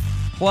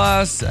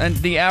 Plus,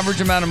 the average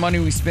amount of money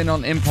we spend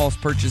on impulse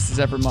purchases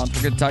every month.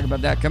 We're going to talk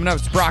about that coming up.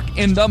 It's Brock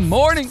in the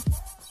morning.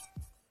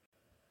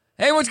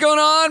 Hey, what's going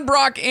on?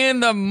 Brock in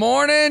the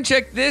morning.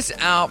 Check this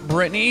out,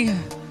 Brittany.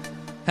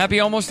 Happy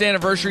almost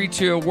anniversary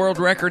to a world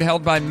record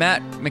held by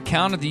Matt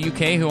McCown of the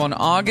UK, who on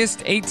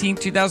August 18,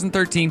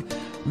 2013,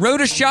 rode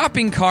a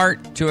shopping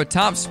cart to a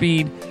top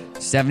speed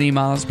 70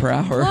 miles per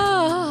hour.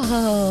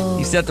 Whoa.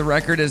 He set the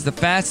record as the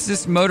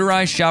fastest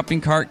motorized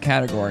shopping cart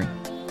category.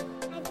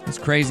 It's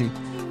crazy.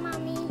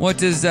 What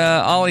does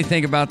Ollie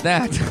think about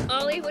that?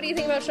 Ollie, what do you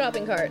think about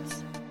shopping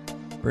carts?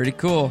 Pretty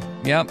cool.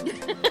 Yep.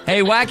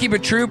 Hey, wacky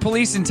but true.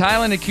 Police in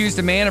Thailand accused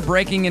a man of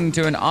breaking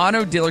into an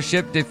auto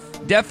dealership,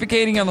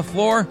 defecating on the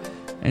floor,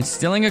 and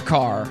stealing a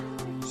car.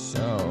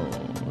 So,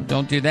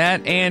 don't do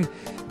that. And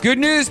good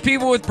news,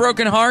 people with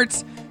broken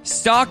hearts.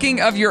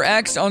 Stalking of your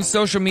ex on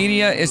social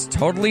media is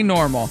totally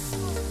normal.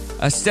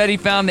 A study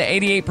found that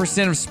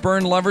 88% of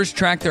spurned lovers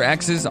track their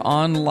exes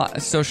on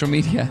social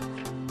media.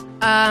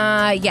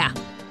 Yeah.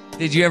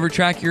 Did you ever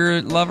track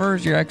your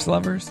lovers, your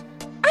ex-lovers?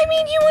 I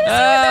mean, you want to see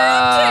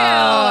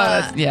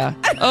what they're into. Yeah.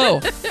 Oh,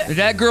 is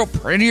that girl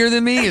prettier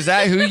than me? Is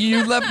that who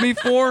you left me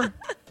for?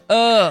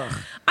 Ugh.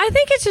 I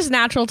think it's just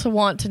natural to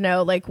want to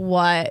know, like,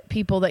 what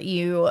people that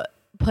you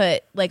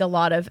put like a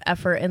lot of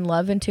effort and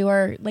love into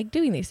are like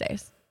doing these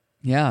days.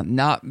 Yeah,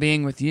 not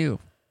being with you.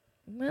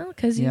 Well,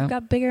 because you've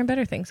got bigger and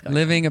better things going.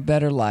 Living a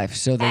better life,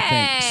 so they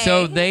think.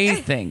 So they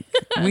think.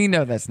 We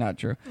know that's not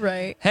true.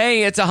 Right.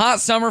 Hey, it's a hot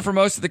summer for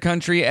most of the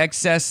country,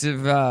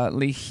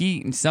 excessively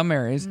heat in some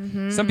areas.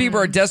 Some people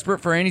are desperate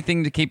for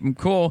anything to keep them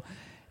cool.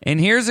 And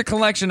here's a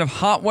collection of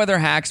hot weather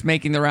hacks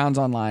making the rounds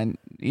online.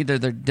 Either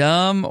they're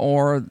dumb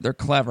or they're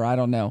clever. I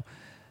don't know.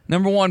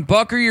 Number 1,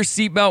 buckle your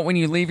seatbelt when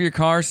you leave your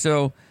car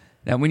so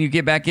that when you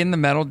get back in, the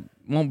metal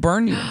won't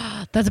burn you.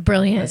 That's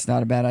brilliant. That's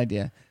not a bad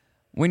idea.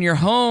 When your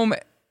home's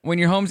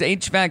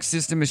HVAC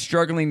system is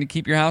struggling to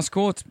keep your house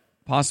cool, it's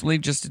possibly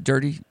just a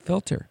dirty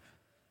filter.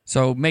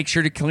 So make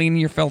sure to clean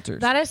your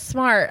filters. That is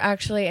smart,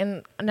 actually.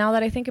 And now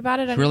that I think about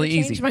it, I really need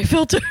to change easy. my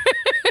filter.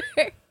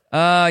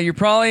 You've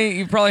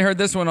probably heard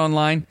this one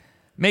online.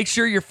 Make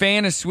sure your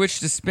fan is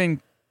switched to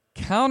spin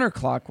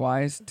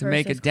counterclockwise to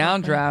make a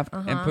downdraft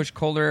and push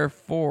colder air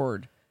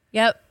forward.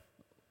 Yep.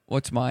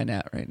 What's mine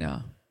at right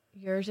now?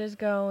 Yours is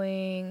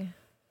going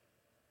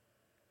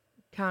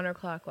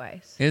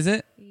counterclockwise. Is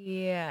it?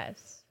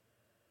 Yes.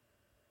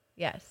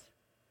 Yes.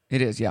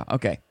 It is, yeah.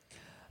 Okay.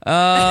 We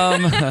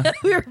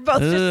were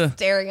both just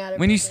staring at it.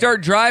 When you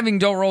start driving,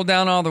 don't roll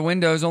down all the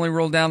windows. Only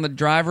roll down the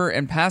driver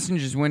and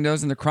passengers'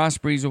 windows, and the cross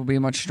breeze will be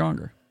much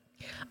stronger.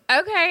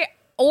 Okay.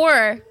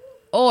 Or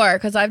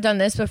because I've done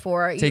this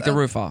before. Take the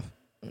roof off.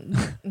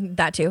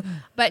 That too.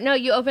 But no,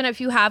 you open, if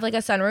you have like a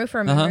sunroof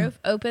or a moonroof,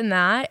 open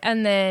that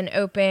and then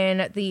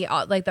open the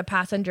like the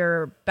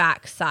passenger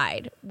back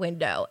side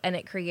window, and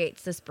it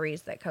creates this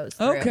breeze that goes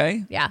through.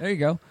 Okay. Yeah. There you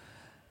go.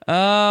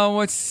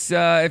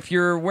 If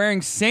you're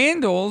wearing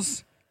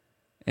sandals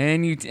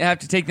and you have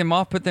to take them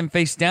off, put them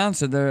face down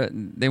so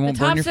they won't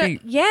burn your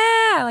feet. Yeah,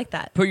 I like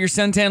that. Put your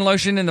suntan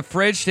lotion in the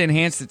fridge to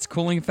enhance its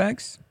cooling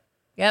effects.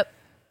 Yep.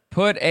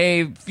 Put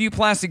a few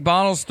plastic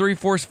bottles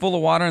 3/4 full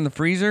of water in the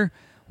freezer.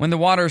 When the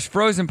water is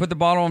frozen, put the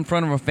bottle in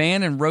front of a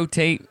fan and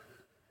rotate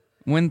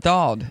when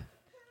thawed.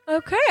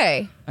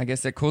 Okay. I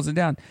guess that cools it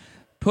down.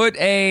 Put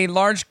a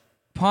large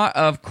pot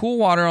of cool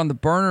water on the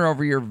burner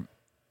over your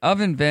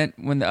oven vent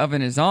when the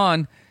oven is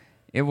on.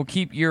 It will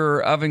keep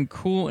your oven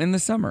cool in the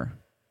summer.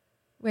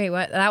 Wait,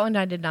 what? That one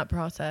I did not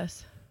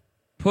process.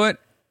 Put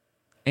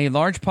a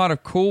large pot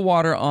of cool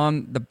water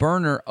on the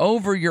burner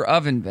over your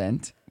oven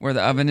vent where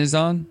the oven is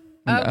on.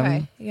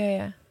 Okay.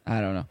 Yeah. I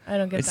don't know. I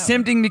don't get It's that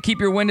tempting to keep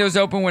your windows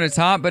open when it's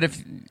hot, but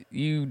if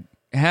you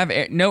have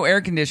no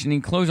air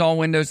conditioning, close all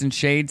windows and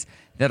shades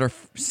that are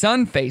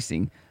sun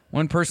facing.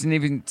 One person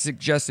even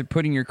suggested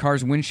putting your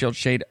car's windshield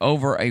shade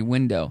over a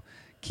window.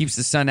 Keeps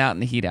the sun out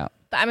and the heat out.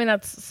 I mean,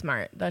 that's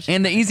smart.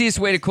 And the easiest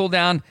way to cool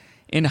down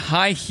in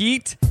high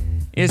heat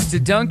is to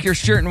dunk your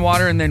shirt in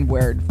water and then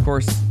wear it. Of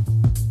course,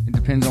 it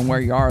depends on where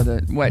you are.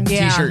 The wet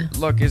t-shirt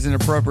look isn't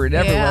appropriate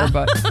everywhere,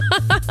 but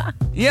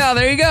yeah,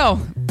 there you go.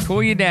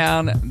 Cool you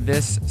down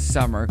this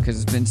summer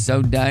because it's been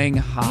so dang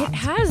hot. It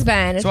has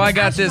been. It's so I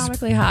got this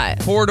hot.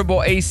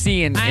 portable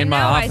AC in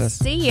my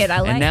office. I see it. I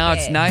like it. And now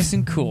it's nice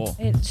and cool.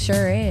 It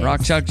sure is.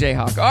 Rock Chalk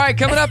Jayhawk. All right,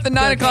 coming up the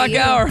 9 o'clock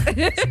hour.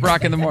 It's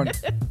Brock in the morning.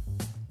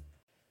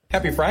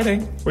 Happy Friday.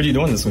 What are you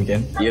doing this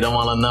weekend? You don't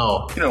want to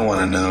know. You don't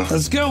want to know.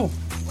 Let's go.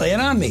 Lay it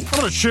on me. I'm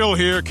gonna chill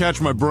here, catch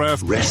my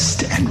breath.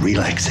 Rest and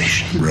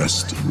relaxation.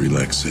 Rest and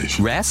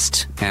relaxation.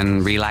 Rest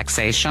and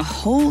relaxation. A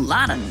whole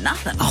lot of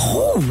nothing. A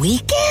whole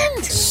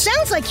weekend?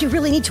 Sounds like you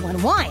really need to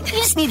unwind. You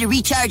just need to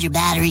recharge your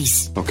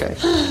batteries. Okay,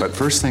 but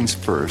first things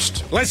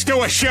first. Let's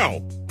do a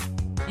show.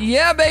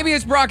 Yeah, baby,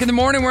 it's Brock in the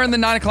morning. We're in the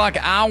 9 o'clock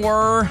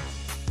hour.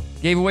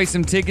 Gave away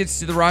some tickets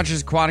to the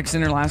Rogers Aquatic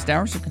Center last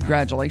hour, so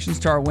congratulations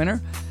to our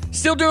winner.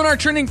 Still doing our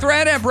trending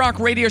thread at Brock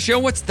Radio Show.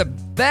 What's the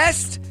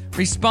best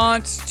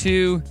response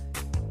to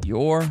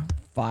 "you're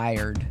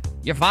fired"?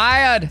 You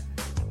fired.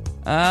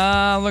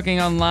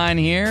 Looking online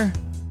here.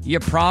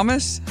 You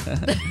promise?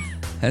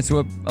 That's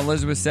what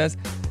Elizabeth says.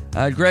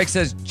 Greg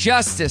says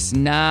justice.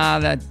 Nah,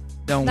 that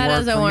doesn't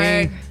work for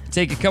me.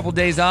 Take a couple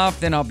days off,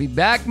 then I'll be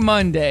back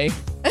Monday.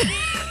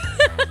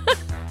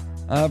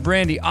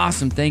 Brandy,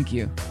 awesome. Thank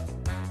you.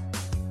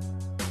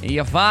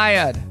 You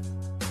fired.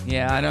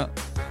 Yeah, I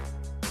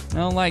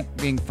don't like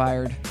being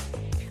fired.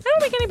 I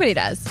don't think anybody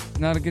does.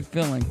 Not a good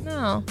feeling.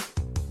 No.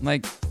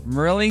 Like,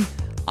 really?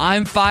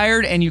 I'm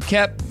fired and you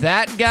kept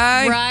that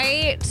guy?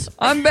 Right.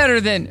 I'm better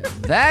than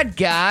that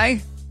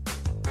guy.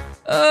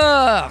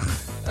 Ugh.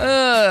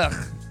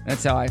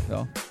 That's how I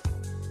feel.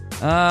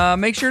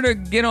 Make sure to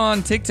get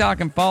on TikTok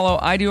and follow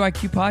I Do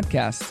IQ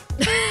Podcast.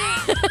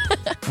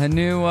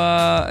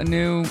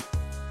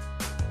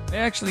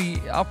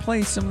 Actually, I'll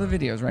play some of the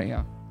videos right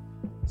now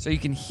so you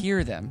can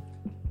hear them,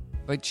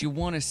 but you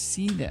want to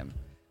see them.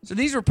 So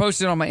these were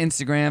posted on my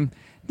Instagram.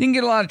 Didn't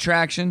get a lot of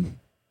traction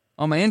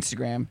on my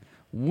Instagram.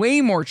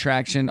 Way more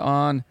traction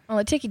on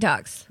the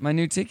TikToks. My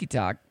new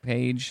TikTok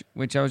page,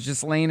 which I was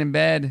just laying in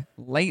bed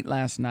late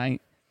last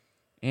night.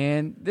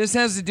 And this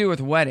has to do with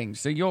weddings,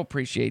 so you'll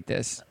appreciate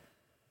this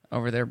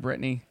over there,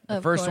 Brittany.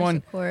 Of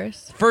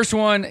course. First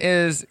one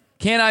is,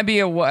 can I be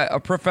a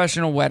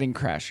professional wedding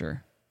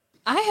crasher?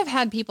 I have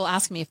had people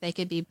ask me if they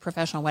could be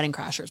professional wedding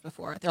crashers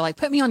before. They're like,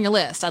 put me on your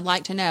list. I'd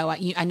like to know.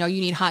 I know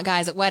you need hot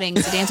guys at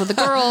weddings to dance with the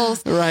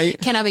girls. Right.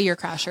 Can I be your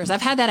crashers?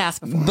 I've had that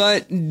asked before.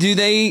 But do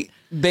they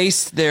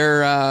base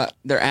their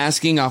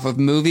asking off of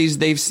movies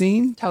they've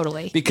seen?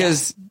 Totally.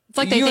 Because it's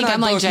like they think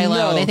I'm like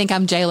J-Lo. They think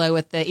I'm J-Lo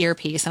with the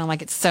earpiece. And I'm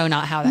like, it's so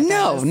not how that goes.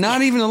 No,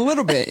 not even a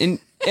little bit. And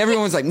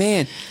everyone's like,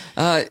 man,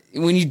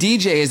 when you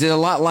DJ, is it a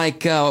lot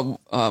like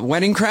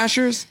Wedding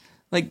Crashers?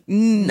 Like, I've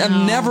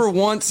never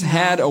once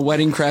had a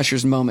Wedding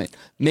Crashers moment.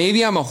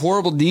 Maybe I'm a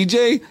horrible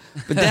DJ,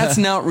 but that's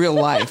not real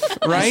life,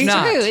 right?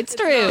 It's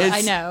true.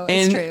 I know.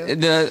 It's true.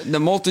 The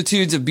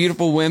multitudes of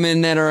beautiful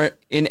women that are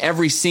in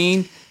every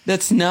scene,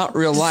 that's not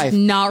real life.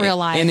 Not real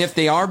life. And if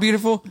they are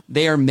beautiful,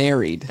 they are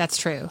married. That's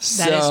true.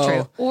 That is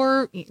true.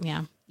 Or,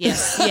 yeah.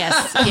 Yes,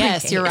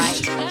 you're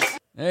right.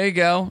 There you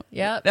go.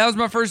 Yep. That was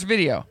my first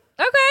video.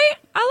 Okay,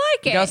 I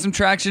like it. Got some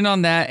traction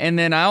on that, and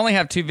then I only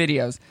have 2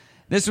 videos.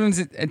 This one's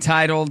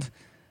entitled,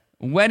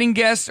 Wedding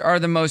Guests Are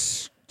the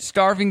Most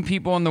Starving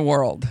People in the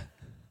World.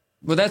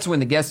 Well, that's when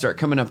the guests start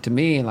coming up to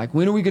me and like,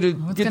 when are we going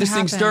to get this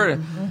thing started?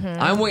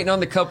 Mm-hmm. I'm waiting on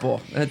the couple.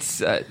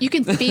 That's you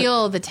can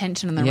feel the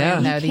tension in the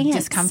room, though. The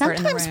discomfort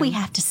in the room. Sometimes we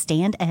have to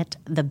stand at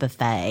the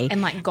buffet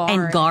and like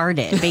guard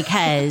it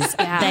because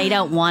they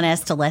don't want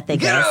us to let the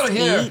guests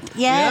eat.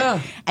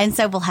 Yeah. And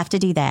so we'll have to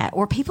do that.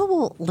 Or people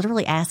will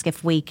literally ask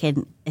if they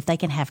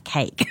can have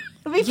cake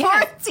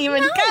before it's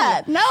even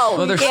cut. No,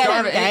 well, they're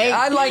starving.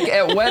 I like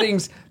at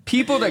weddings,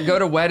 people that go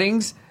to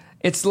weddings,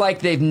 it's like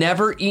they've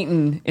never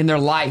eaten in their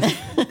life.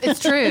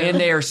 It's true. And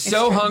they are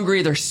so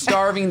hungry. They're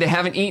starving. They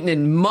haven't eaten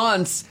in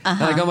months. They're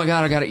like, oh, my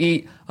God, I got to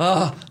eat.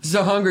 Oh, I'm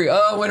so hungry.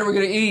 Oh, when are we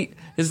going to eat?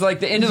 It's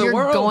like the end of the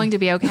world. You're going to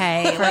be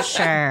okay. For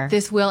sure.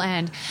 This will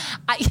end.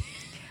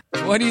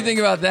 What do you think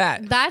about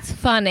that? That's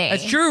funny.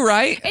 That's true,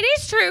 right? It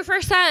is true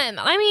for some.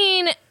 I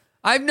mean,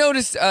 I've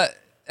noticed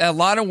a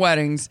lot of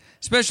weddings,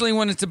 especially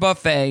when it's a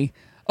buffet.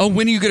 Oh,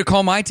 when are you going to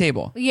call my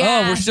table?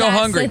 Yeah, oh, we're so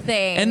hungry. The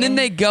thing. And then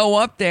they go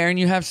up there, and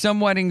you have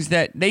some weddings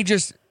that they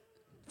just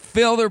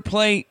fill their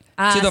plate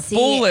to the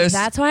fullest.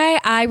 That's why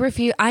I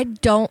refuse. I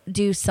don't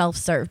do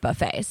self-serve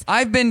buffets.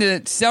 I've been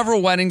to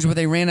several weddings where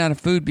they ran out of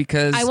food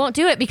because I won't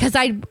do it because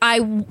I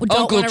don't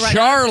Uncle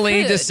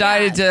Charlie food.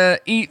 decided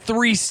to eat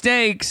 3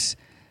 steaks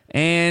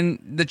and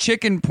the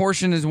chicken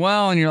portion as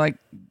well, and you're like,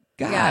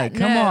 God,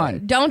 come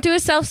on. Don't do a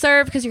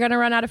self-serve because you're going to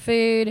run out of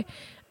food.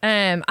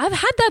 I've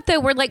had that though,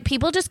 where like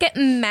people just get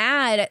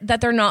mad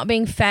that they're not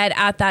being fed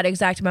at that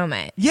exact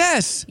moment.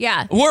 Yes.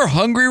 Yeah. We're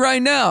hungry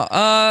right now.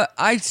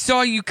 I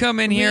saw you come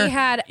in here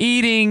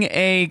eating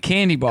a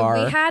candy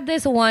bar. We had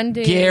this one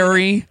dude,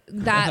 Gary,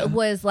 that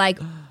was like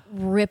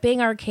ripping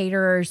our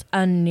caterers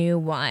a new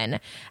one.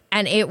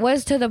 And it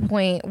was to the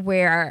point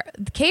where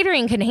the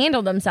catering can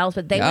handle themselves,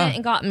 but they went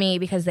and got me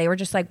because they were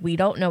just like, we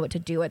don't know what to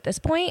do at this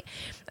point.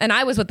 And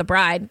I was with the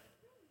bride.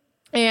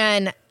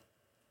 And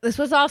this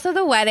was also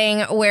the wedding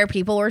where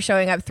people were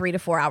showing up 3 to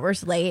 4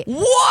 hours late.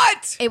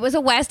 What? It was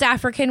a West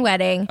African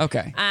wedding.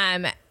 Okay.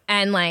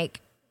 And like,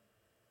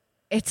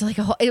 it's like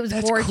it was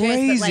That's gorgeous.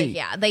 crazy. But like,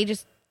 yeah, they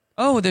just.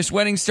 Oh, this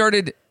wedding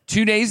started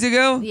 2 days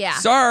ago? Yeah.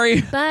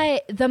 Sorry.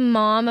 But the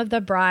mom of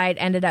the bride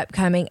ended up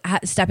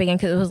stepping in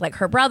because it was like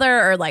her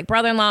brother or like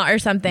brother-in-law or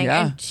something.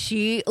 Yeah. And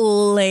she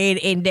laid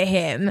into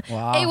him.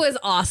 Wow. It was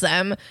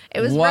awesome.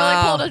 It was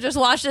really cool to just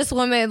watch this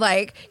woman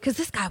like, because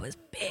this guy was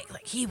big.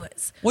 Like he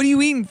was. What are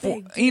you eating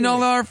for? Eating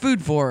all our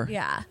food for?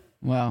 Yeah.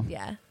 Wow.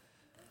 Yeah.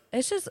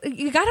 It's just,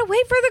 you got to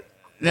wait for the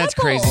That's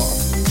couple. crazy.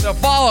 So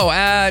follow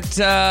at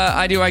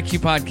I Do IQ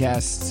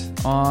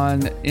Podcast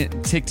on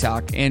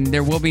TikTok, and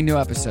there will be new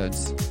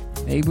episodes.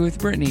 Maybe with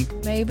Brittany.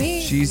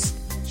 Maybe. She's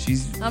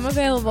I'm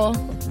available.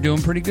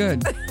 Doing pretty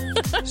good.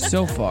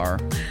 So far.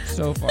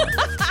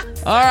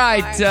 All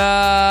right.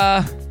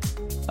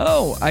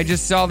 I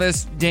just saw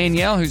this.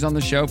 Danielle, who's on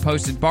the show,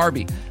 posted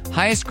Barbie.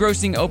 Highest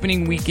grossing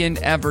opening weekend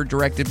ever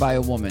directed by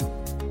a woman.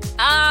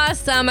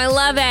 Awesome. I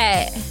love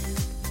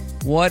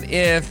it. What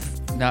if...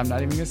 No, I'm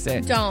not even going to say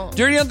it. Don't.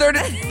 Dirty on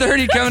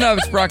 30 coming up.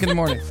 It's Brock in the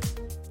Morning.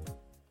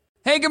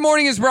 Hey, good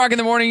morning. It's Brock in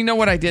the Morning. You know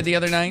what I did the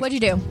other night? What'd you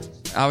do?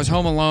 I was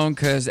home alone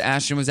because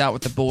Ashton was out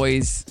with the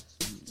boys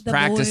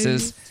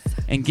practices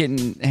and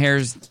getting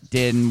hairs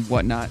did and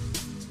whatnot.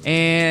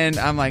 And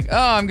I'm like, oh,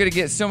 I'm going to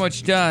get so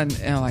much done.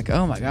 And I'm like,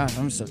 oh my gosh,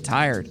 I'm so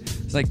tired.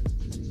 It's like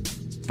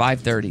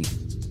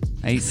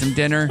 5:30. I ate some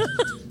dinner,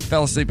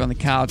 fell asleep on the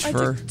couch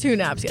for took 2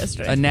 naps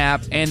yesterday. a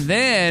nap. And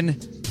then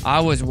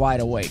I was wide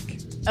awake.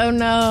 Oh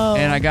no.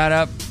 And I got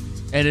up,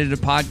 edited a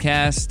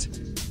podcast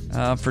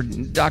for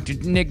Dr.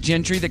 Nick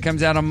Gentry that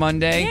comes out on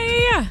Monday.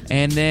 Yeah.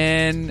 And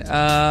then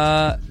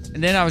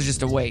I was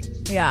just awake.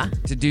 Yeah.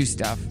 To do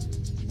stuff.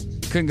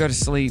 Couldn't go to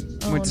sleep.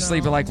 Went to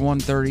sleep at like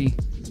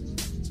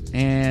 1:30.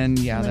 And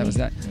yeah, that was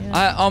that.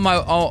 Yeah.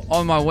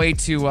 On my way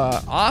to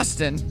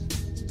Austin,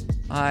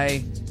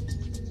 I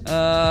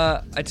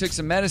took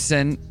some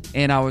medicine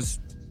and I was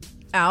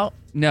out.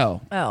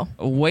 No. Oh.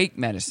 Awake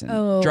medicine.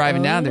 Oh.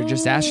 Driving down there,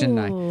 just Ashton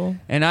and I.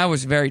 And I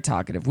was very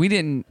talkative. We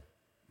didn't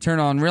turn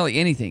on really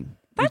anything.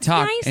 That's we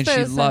talked, nice, and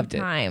though, she loved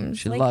sometimes.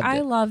 it. She like, loved I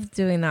it. love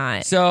doing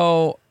that.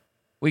 So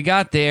we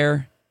got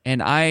there,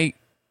 and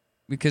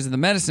because of the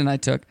medicine I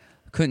took,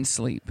 couldn't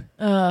sleep.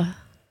 I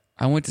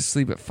went to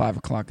sleep at 5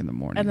 o'clock in the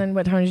morning. And then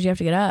what time did you have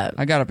to get up?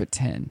 I got up at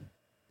 10.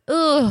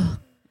 Ugh.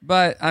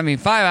 But,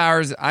 5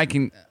 hours I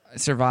can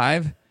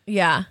survive.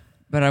 Yeah.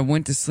 But I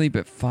went to sleep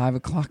at 5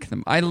 o'clock in the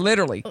morning. I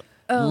literally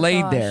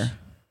laid there.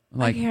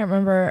 I can't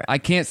remember. I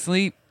can't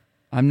sleep.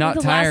 I'm not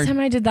the tired. Last time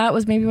I did that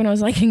was maybe when I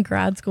was like in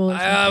grad school.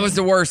 It was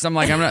the worst. I'm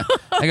like,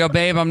 I go,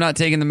 babe, I'm not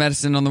taking the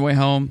medicine on the way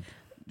home.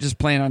 Just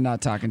plan on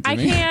not talking to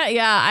me.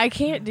 I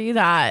can't do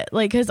that.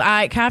 Like, because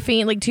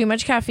caffeine, like too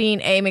much caffeine,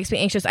 makes me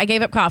anxious. I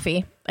gave up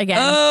coffee again.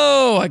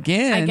 Oh,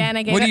 again.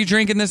 I gave What up. are you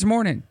drinking this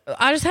morning?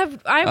 I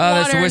have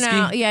that's water whiskey?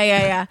 now.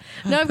 Yeah.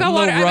 No, I've got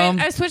water. Rum.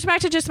 I switched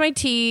back to just my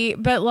tea,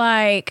 but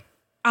like,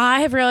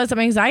 I have realized that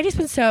my anxiety's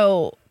been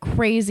so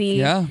crazy.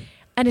 Yeah.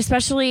 And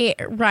especially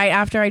right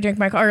after I drink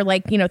my or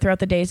like, throughout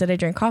the days that I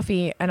drink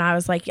coffee, and I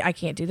was like, I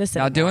can't do this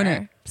anymore. Not doing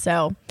it.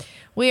 So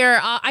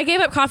I gave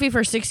up coffee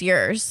for 6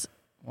 years.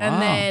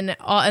 Wow.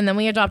 And then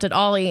we adopted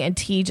Ollie, and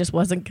tea just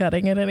wasn't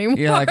cutting it anymore.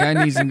 Yeah, like I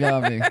need some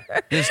coffee.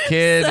 This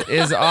kid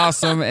is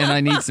awesome, and I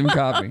need some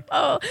coffee.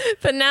 Oh,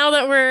 but now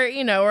that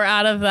we're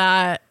out of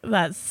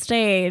that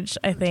stage,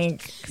 I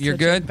think You're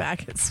good.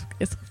 Back is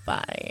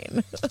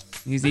fine.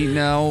 He's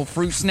eating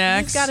fruit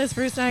snacks. He's got his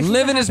fruit snacks.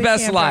 Living his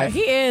best life.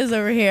 He is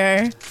over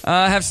here.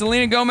 Have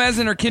Selena Gomez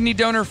and her kidney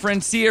donor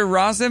friend Sia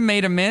Raza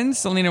made amends.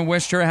 Selena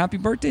wished her a happy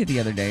birthday the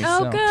other day.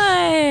 Oh,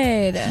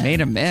 good.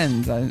 Made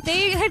amends.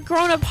 They had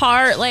grown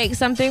apart. Like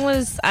something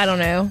was, I don't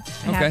know,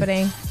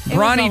 happening.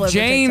 Bronny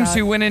James,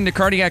 who went into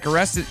cardiac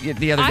arrest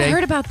the other day. I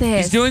heard about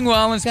this. He's doing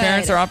well, and his Good.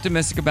 parents are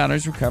optimistic about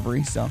his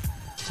recovery. So,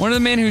 one of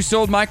the men who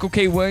sold Michael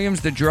K.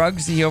 Williams the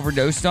drugs he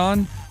overdosed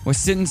on was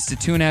sentenced to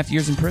 2.5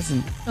 years in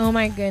prison. Oh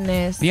my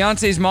goodness.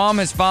 Beyonce's mom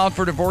has filed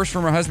for divorce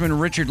from her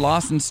husband Richard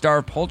Lawson, star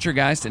of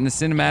Poltergeist and the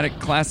cinematic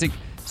classic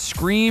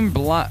Scream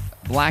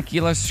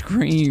Blackula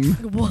Scream.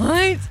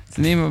 What? It's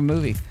the name of a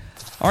movie.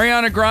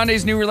 Ariana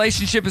Grande's new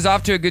relationship is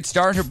off to a good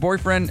start. Her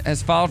boyfriend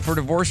has filed for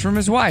divorce from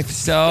his wife.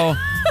 So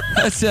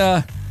that's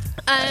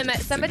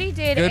somebody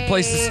did good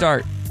place to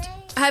start.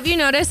 Have you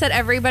noticed that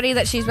everybody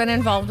that she's been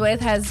involved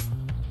with has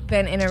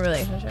been in a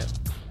relationship?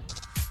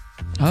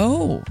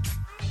 Oh.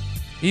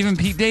 Even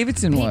Pete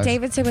Davidson was. Pete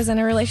Davidson was in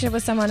a relationship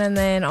with someone, and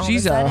then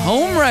she's a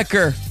home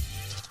wrecker.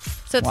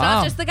 So it's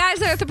not just the guys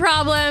that are the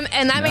problem,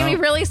 and that made me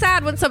really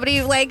sad when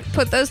somebody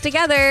put those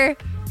together.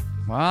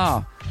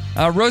 Wow.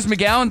 Rose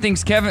McGowan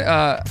thinks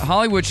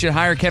Hollywood should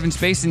hire Kevin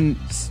Spacey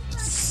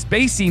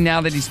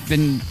now that he's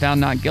been found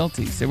not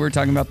guilty. So we were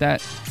talking about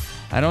that.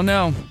 I don't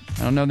know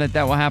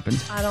that will happen.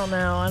 I don't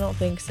know. I don't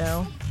think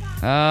so.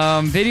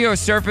 Video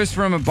surfaced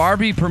from a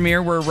Barbie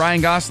premiere where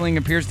Ryan Gosling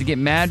appears to get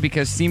mad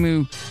because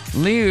Simu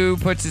Liu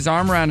puts his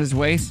arm around his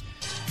waist.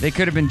 They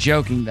could have been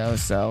joking, though,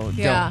 so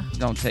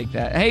don't take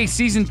that. Hey,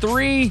 season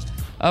 3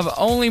 of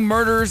Only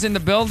Murders in the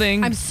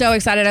Building. I'm so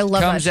excited. I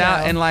love that comes show.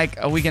 out in like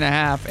a week and a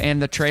half,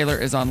 and the trailer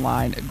is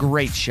online.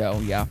 Great show,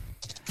 yeah.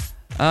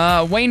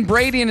 Wayne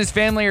Brady and his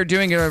family are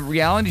doing a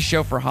reality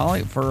show for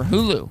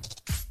Hulu.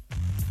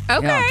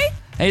 Okay. Yeah.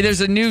 Hey,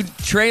 there's a new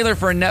trailer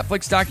for a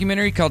Netflix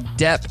documentary called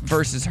Depp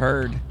versus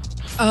Heard.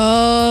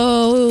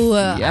 Oh.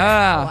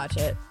 Yeah. I'll watch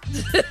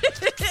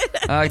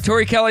it.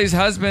 Tori Kelly's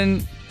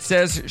husband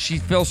says she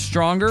feels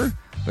stronger,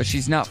 but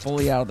she's not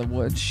fully out of the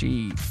woods.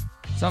 She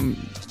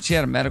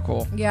had a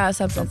medical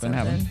something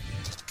happen.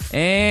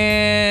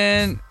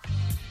 And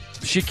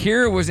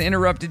Shakira was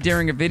interrupted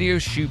during a video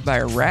shoot by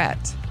a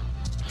rat.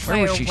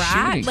 Where was she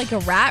shooting? Like a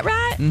rat?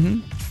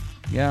 Mm-hmm.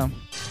 Yeah.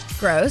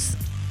 Gross.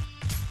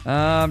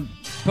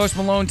 Post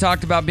Malone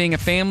talked about being a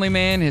family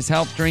man, his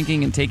health,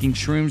 drinking, and taking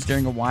shrooms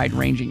during a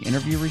wide-ranging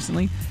interview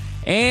recently.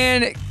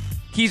 And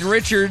Keith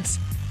Richards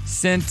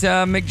sent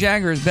Mick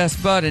Jagger, his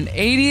best bud, an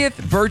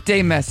 80th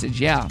birthday message.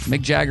 Yeah,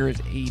 Mick Jagger is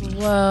 80.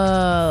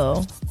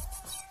 Whoa.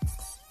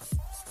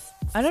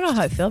 I don't know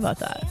how I feel about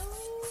that.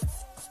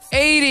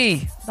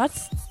 80!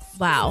 That's,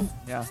 wow.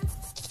 Yeah.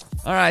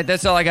 All right,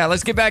 that's all I got.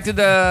 Let's get back to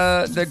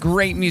the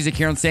great music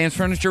here on Sam's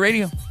Furniture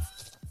Radio.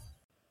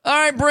 All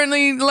right,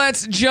 Brinley,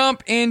 let's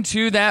jump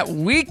into that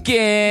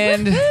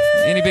weekend.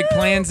 Woo-hoo! Any big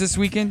plans this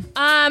weekend?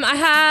 I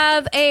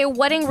have a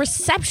wedding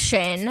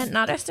reception,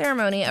 not a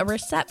ceremony, a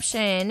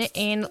reception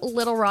in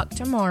Little Rock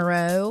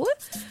tomorrow.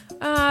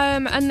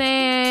 And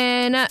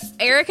then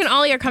Eric and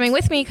Ollie are coming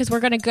with me because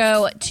we're going to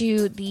go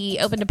to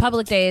the open to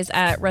public days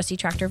at Rusty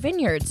Tractor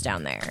Vineyards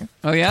down there.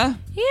 Oh, yeah?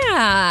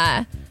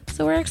 Yeah.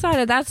 So we're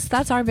excited.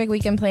 That's our big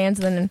weekend plans.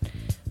 And then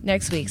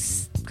next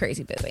week's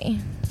crazy busy.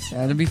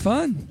 That'll be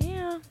fun. Yeah.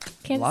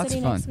 Kansas Lots City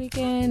of fun. next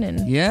weekend.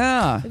 And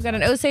yeah. We've got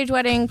an Osage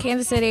wedding,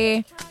 Kansas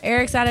City.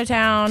 Eric's out of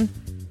town.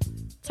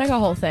 It's like a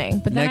whole thing.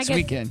 But then next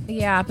weekend.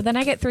 Yeah, but then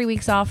I get 3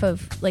 weeks off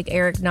of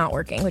Eric not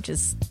working, which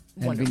is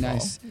wonderful. That'd be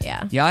nice.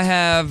 Yeah. Yeah, I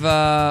have,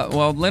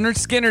 Leonard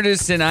Skinner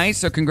is tonight,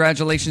 so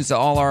congratulations to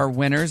all our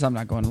winners. I'm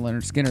not going to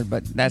Leonard Skinner,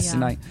 but that's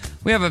tonight.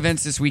 We have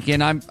events this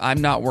weekend.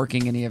 I'm not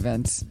working any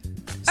events.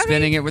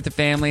 Spending it with the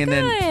family, and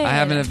then I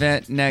have an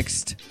event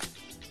next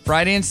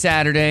Friday and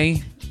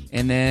Saturday,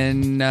 and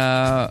then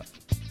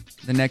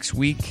the next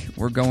week.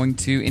 We're going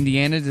to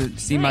Indiana to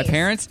see my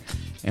parents,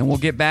 and we'll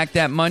get back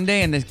that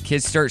Monday, and the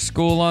kids start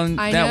school on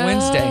that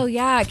Wednesday. Oh,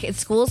 yeah.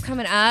 School's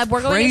coming up.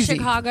 We're going to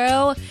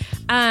Chicago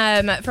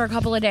for a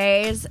couple of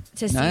days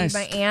to see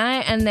my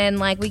aunt, and then,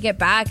 like, we get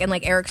back, and,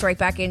 like, Eric's right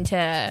back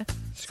into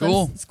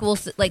school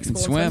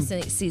swim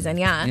season.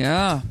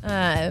 Yeah.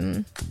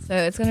 So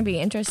it's going to be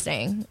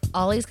interesting.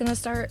 Ollie's going to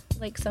start,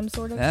 like, some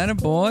sort of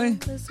Attaboy.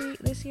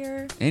 this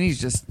year. And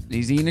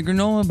he's eating a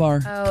granola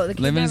bar. Oh, the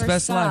kid living never his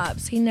best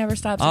stops. life. He never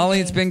stops. Ollie,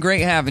 it's been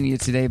great having you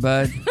today,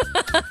 bud.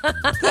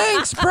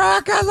 Thanks,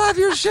 Brock. I love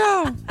your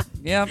show.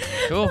 Yep,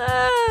 cool.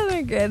 Oh,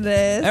 my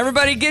goodness.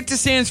 Everybody get to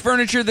Sam's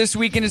Furniture this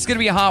weekend. It's going to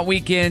be a hot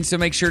weekend, so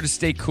make sure to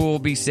stay cool,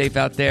 be safe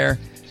out there.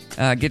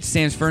 Get to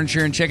Sam's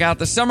Furniture and check out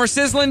the summer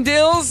sizzling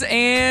deals,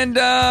 and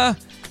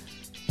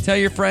tell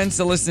your friends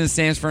to listen to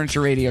Sam's Furniture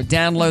Radio.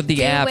 Download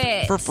the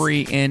app for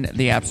free in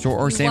the App Store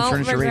or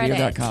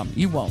samsfurnituradio.com.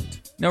 You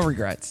won't. No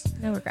regrets.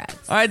 No regrets.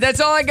 All right,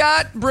 that's all I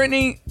got.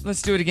 Brittany,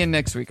 let's do it again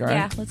next week, all right?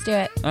 Yeah, let's do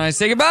it. All right,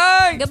 say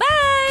goodbye.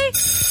 Goodbye.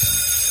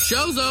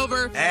 Show's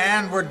over.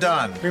 And we're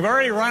done. We've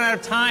already run out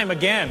of time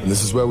again.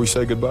 This is where we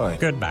say goodbye.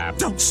 Goodbye.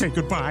 Don't say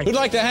goodbye. Who'd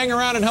like to hang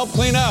around and help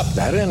clean up?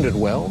 That ended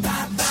well.